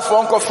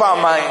asraafoɔ nkɔfa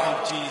aman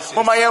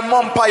moma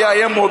yɛmmɔ mpae a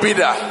yɛmmɔ obi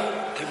da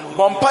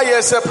bɔ mpaeɛ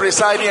sɛ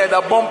presiding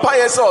elder bɔ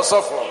mpaeɛ sɛ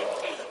ɔsɔfoɔ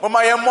mama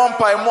yɛ mmɔ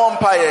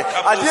mpaeɛ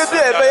adeɛ bi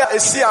a ɛbɛyɛ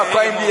esi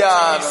akwan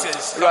biara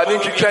no Awurade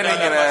ntwitwa ne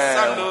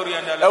nyinaa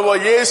ɛwɔ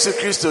Yesu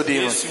Kristo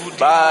din mu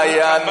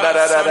baya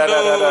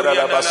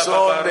ndadadadadadada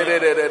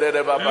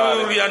basonde baba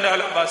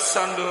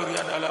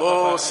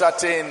oh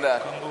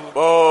satenda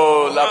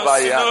oh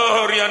labaya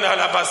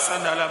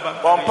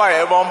bɔ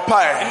mpaeɛ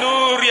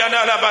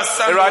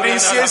Awurade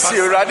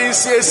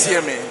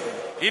nsiesie me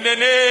in the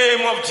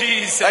name of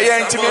Jesus.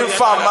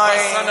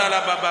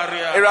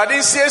 Awurade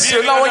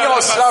nsiesie na wonyɛ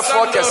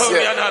ɔsrafoɔ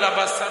kɛseɛ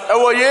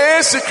ɛwɔ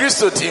Yesu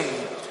Kristo din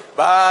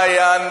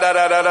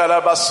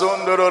bayanda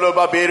basundoro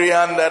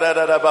baberianda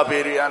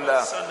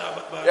baberianda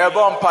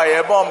yɛbɔ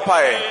mpaeɛ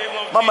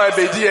mama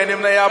ebedi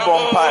anim na yɛabɔ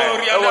mpaeɛ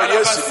ɛwɔ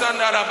Yesu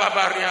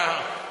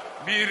din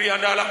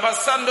Birianda la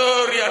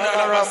basando rianda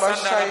la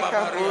basanda la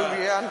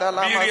babaria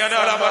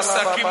Birianda la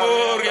basaki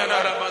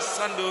borianda la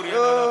basando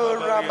rianda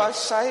la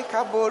rabashai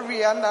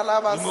kaborianda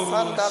la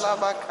basanda la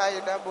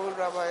bakaida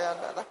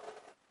borabayanda la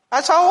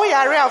acha wo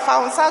yare afa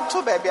unsa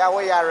to baby a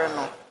wo yare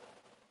no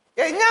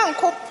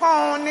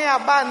Nyankopɔn ne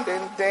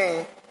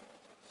abandenden.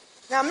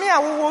 Nyame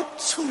a wo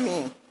to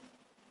me.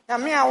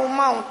 Nyame a wo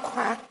ma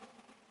nkwa.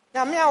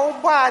 Nyame a wo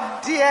ba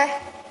ade.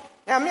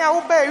 Nyame a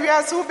wo ba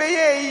wiase wo be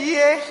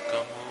ye.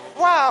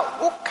 Wa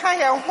wo kan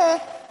ye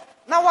ho.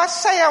 Na wa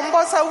hye ye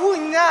mbosa wo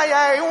nya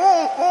ya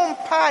wo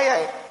mpa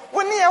ye.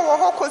 Wo ne ye wo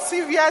ho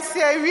kosi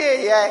wiase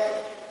awie ye.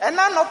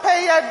 Ena no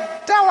pe ye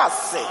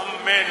dawase.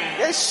 Amen.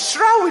 Ye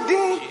shra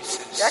within.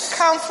 Ye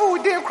kamfo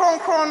within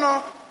kronkron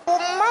no. Wo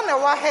ma na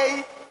wa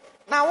hei.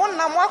 Na wo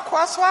nam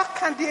akwa so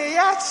aka de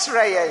ya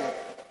kyerɛ yɛn.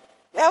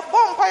 Ye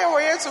bompa ye wo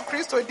Yesu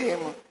Kristo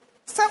dim.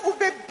 Se wo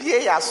be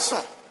bie ya so.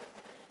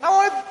 Na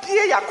wo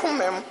bie ya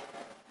komam.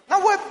 Na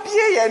wo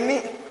bie ya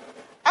ni.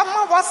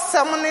 Ama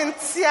wasɛm ne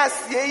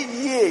ntiaseɛ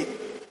yie.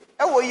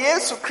 Ewo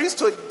Yesu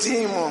Kristo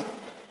dim.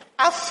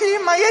 Afi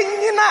ma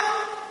yenyina.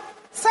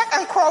 Se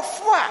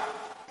nkrɔfo a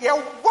ye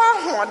wa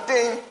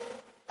hoden.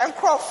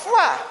 Nkrɔfo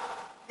a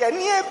ye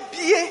ne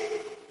abie.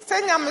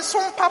 Se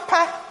nyamesom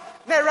papa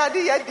na Awurade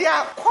ye de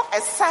akɔ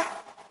esa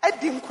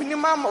adi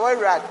nkunima ma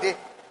Awurade.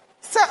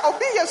 Se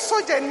obi ye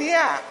sojani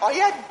a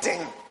ɔyɛ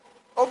den.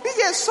 Obi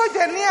ye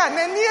sojani a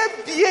n'ani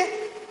abie.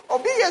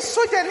 Obi ye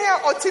sojani a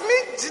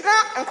ɔtimi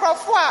gyina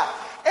nkrɔfo a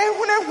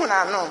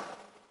ehunahuna no.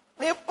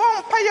 Me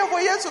pompa ye wo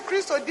Yesu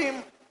Kristo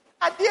dim.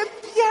 Ade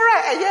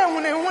biara ɛyɛ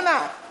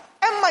ehunahuna.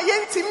 Emma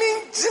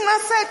yentimi gyina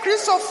sɛ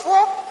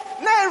Kristofo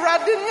na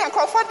Awurade ne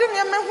nkrɔfo de ne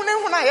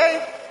ehunahuna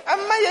ye.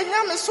 Emma ye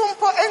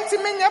nyamesompo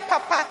entimi nye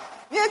papa.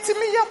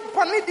 Yentimi ye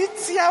bɔne di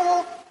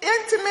tiawo.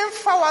 Yentimi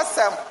mfa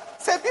wasɛm.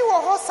 Se bi wo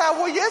ho sa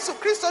wo Yesu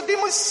Kristo dim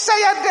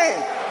hyɛ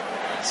den.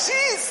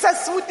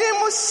 Jesus wo dim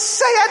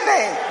hyɛ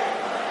den.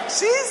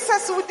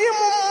 Jesus wo dim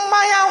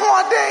maya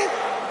hoden.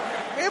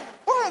 Me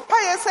bompa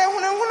ye se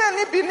hunahuna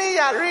ni bi ni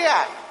yare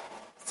a.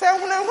 Se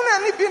hunahuna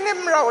ni bi ni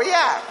mrawo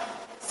ya.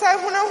 Se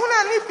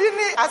hunahuna ni bi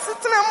ni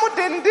asetena mu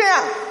dende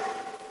a.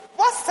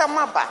 Wasɛm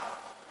aba.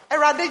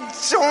 Awurade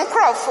jon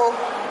krɔfo.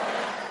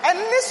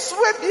 Eni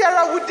suwe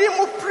biara wo dim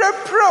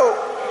prepro.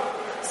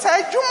 Se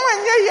adwuma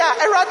nye ya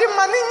Awurade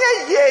ma ne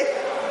nye ye.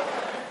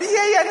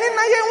 Biye ye ni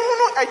na ye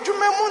hunu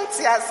adwuma mu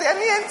ntiase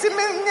ene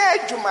yentimi nye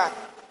adwuma.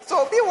 So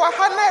obi wa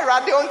ha na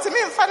Awurade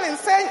ontimi mfa ne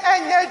nsa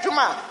enya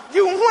adwuma. Yi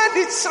hu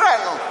adi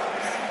kyerɛ no.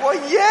 Wo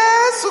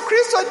Yesu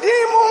Kristo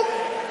dimu.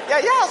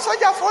 Ya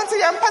soja fonti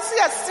ya mpasi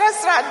ya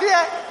stress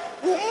rade.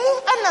 Wo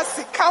mu ana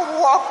sika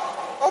wo.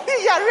 Obi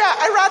yare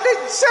a Awurade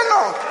gye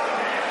no.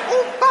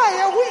 Uba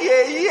ye wo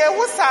ye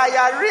wo sa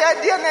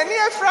yare de na ni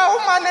afra wo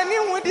ma na ni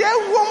hu de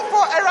ewu mpo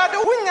Awurade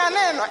wo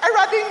nyane no.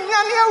 Awurade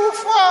nyane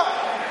awufo.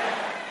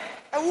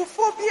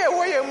 Awufo bi e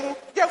wo ye mu.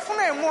 Ye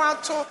funa emu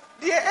ato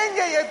de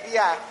enye ye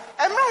bia.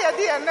 Emra ye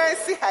de na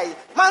si hai.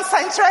 Man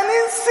sankyerɛ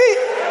nsi.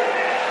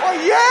 O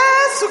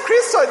Yesu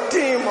Kristo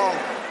dimo.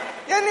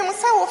 Yenim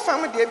sa wo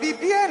fam de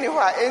bibia ni ho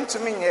a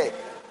entumi nye.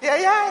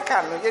 Ye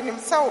yanka no yenim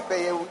sa wo be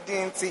ye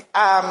udinti.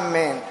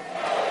 Amen.